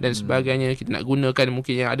Jumaat dan sebagainya, kita nak gunakan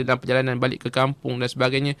mungkin yang ada dalam perjalanan balik ke kampung dan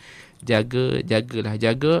sebagainya. Jaga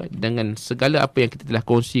dengan segala apa yang kita telah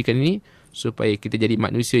kongsikan ini, supaya kita jadi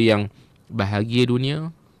manusia yang bahagia dunia,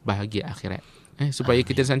 bahagia akhirat. Supaya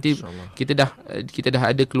kita nanti kita dah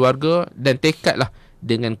ada keluarga, dan tekadlah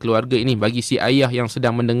dengan keluarga ini. Bagi si ayah yang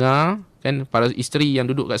sedang mendengar, kan, para isteri yang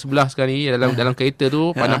duduk kat sebelah sekarang ni dalam kereta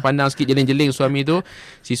tu, pandang-pandang sikit jeling-jeling suami tu.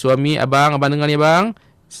 Si suami, abang dengar ni abang,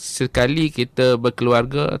 sekali kita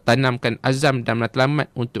berkeluarga, tanamkan azam dan matlamat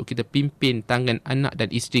untuk kita pimpin tangan anak dan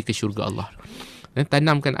isteri ke syurga Allah. Dan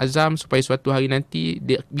tanamkan azam supaya suatu hari nanti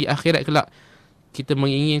di akhirat kelak kita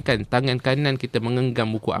menginginkan tangan kanan kita menggenggam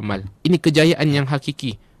buku amal. Ini kejayaan yang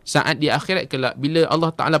hakiki. Saat di akhirat kelak, bila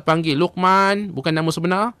Allah Ta'ala panggil Luqman, bukan nama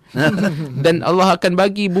sebenar, dan Allah akan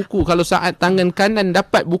bagi buku. Kalau saat tangan kanan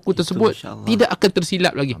dapat buku tersebut, tidak akan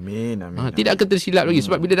tersilap lagi. Amin. Tidak akan tersilap lagi.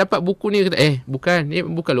 Sebab bila dapat buku ni, kata,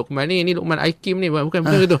 bukan Luqman ni Luqman IKIM ni, bukan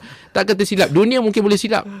gitu. Tak akan tersilap. Dunia mungkin boleh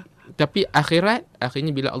silap, tapi akhirat, akhirnya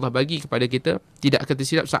bila Allah bagi kepada kita, tidak akan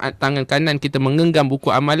tersilap. Saat tangan kanan kita menggenggam buku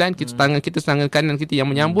amalan, tangan kanan kita yang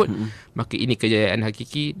menyambut, maka ini kejayaan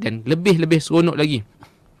hakiki. Dan lebih seronok lagi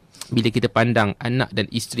bila kita pandang anak dan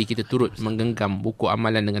isteri kita turut menggenggam buku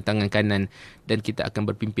amalan dengan tangan kanan, dan kita akan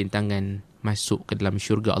berpimpin tangan masuk ke dalam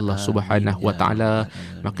syurga Allah Subhanahu wa Ta'ala.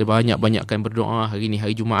 Maka banyak-banyakkan berdoa hari ni,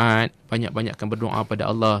 hari Jumaat. Banyak-banyakkan berdoa pada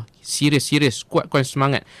Allah. Serius, kuatkan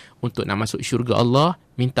semangat untuk nak masuk syurga Allah.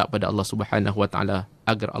 Minta pada Allah Subhanahu wa Ta'ala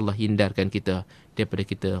agar Allah hindarkan kita daripada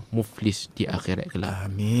kita muflis di akhirat kelak.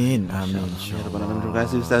 Amin. Terima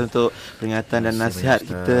kasih Ustaz untuk peringatan dan nasihat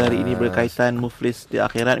kita hari ini berkaitan muflis di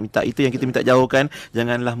akhirat. Itu yang kita minta jauhkan.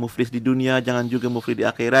 Janganlah muflis di dunia, jangan juga muflis di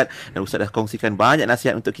akhirat. Dan Ustaz dah kongsikan banyak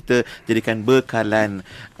nasihat untuk kita jadikan bekalan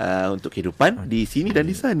untuk kehidupan di sini dan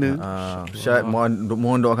di sana. Ustaz,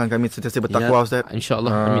 mohon doakan kami sentiasa bertakwa, Ustaz.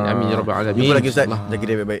 InsyaAllah. Amin ya rabbal alamin. Jumpa lagi, Ustaz. Jaga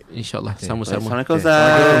dia baik-baik. InsyaAllah. Sama-sama. Assalamualaikum Ustaz.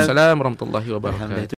 Waalaikumsalam warahmatullahi wabarakatuh.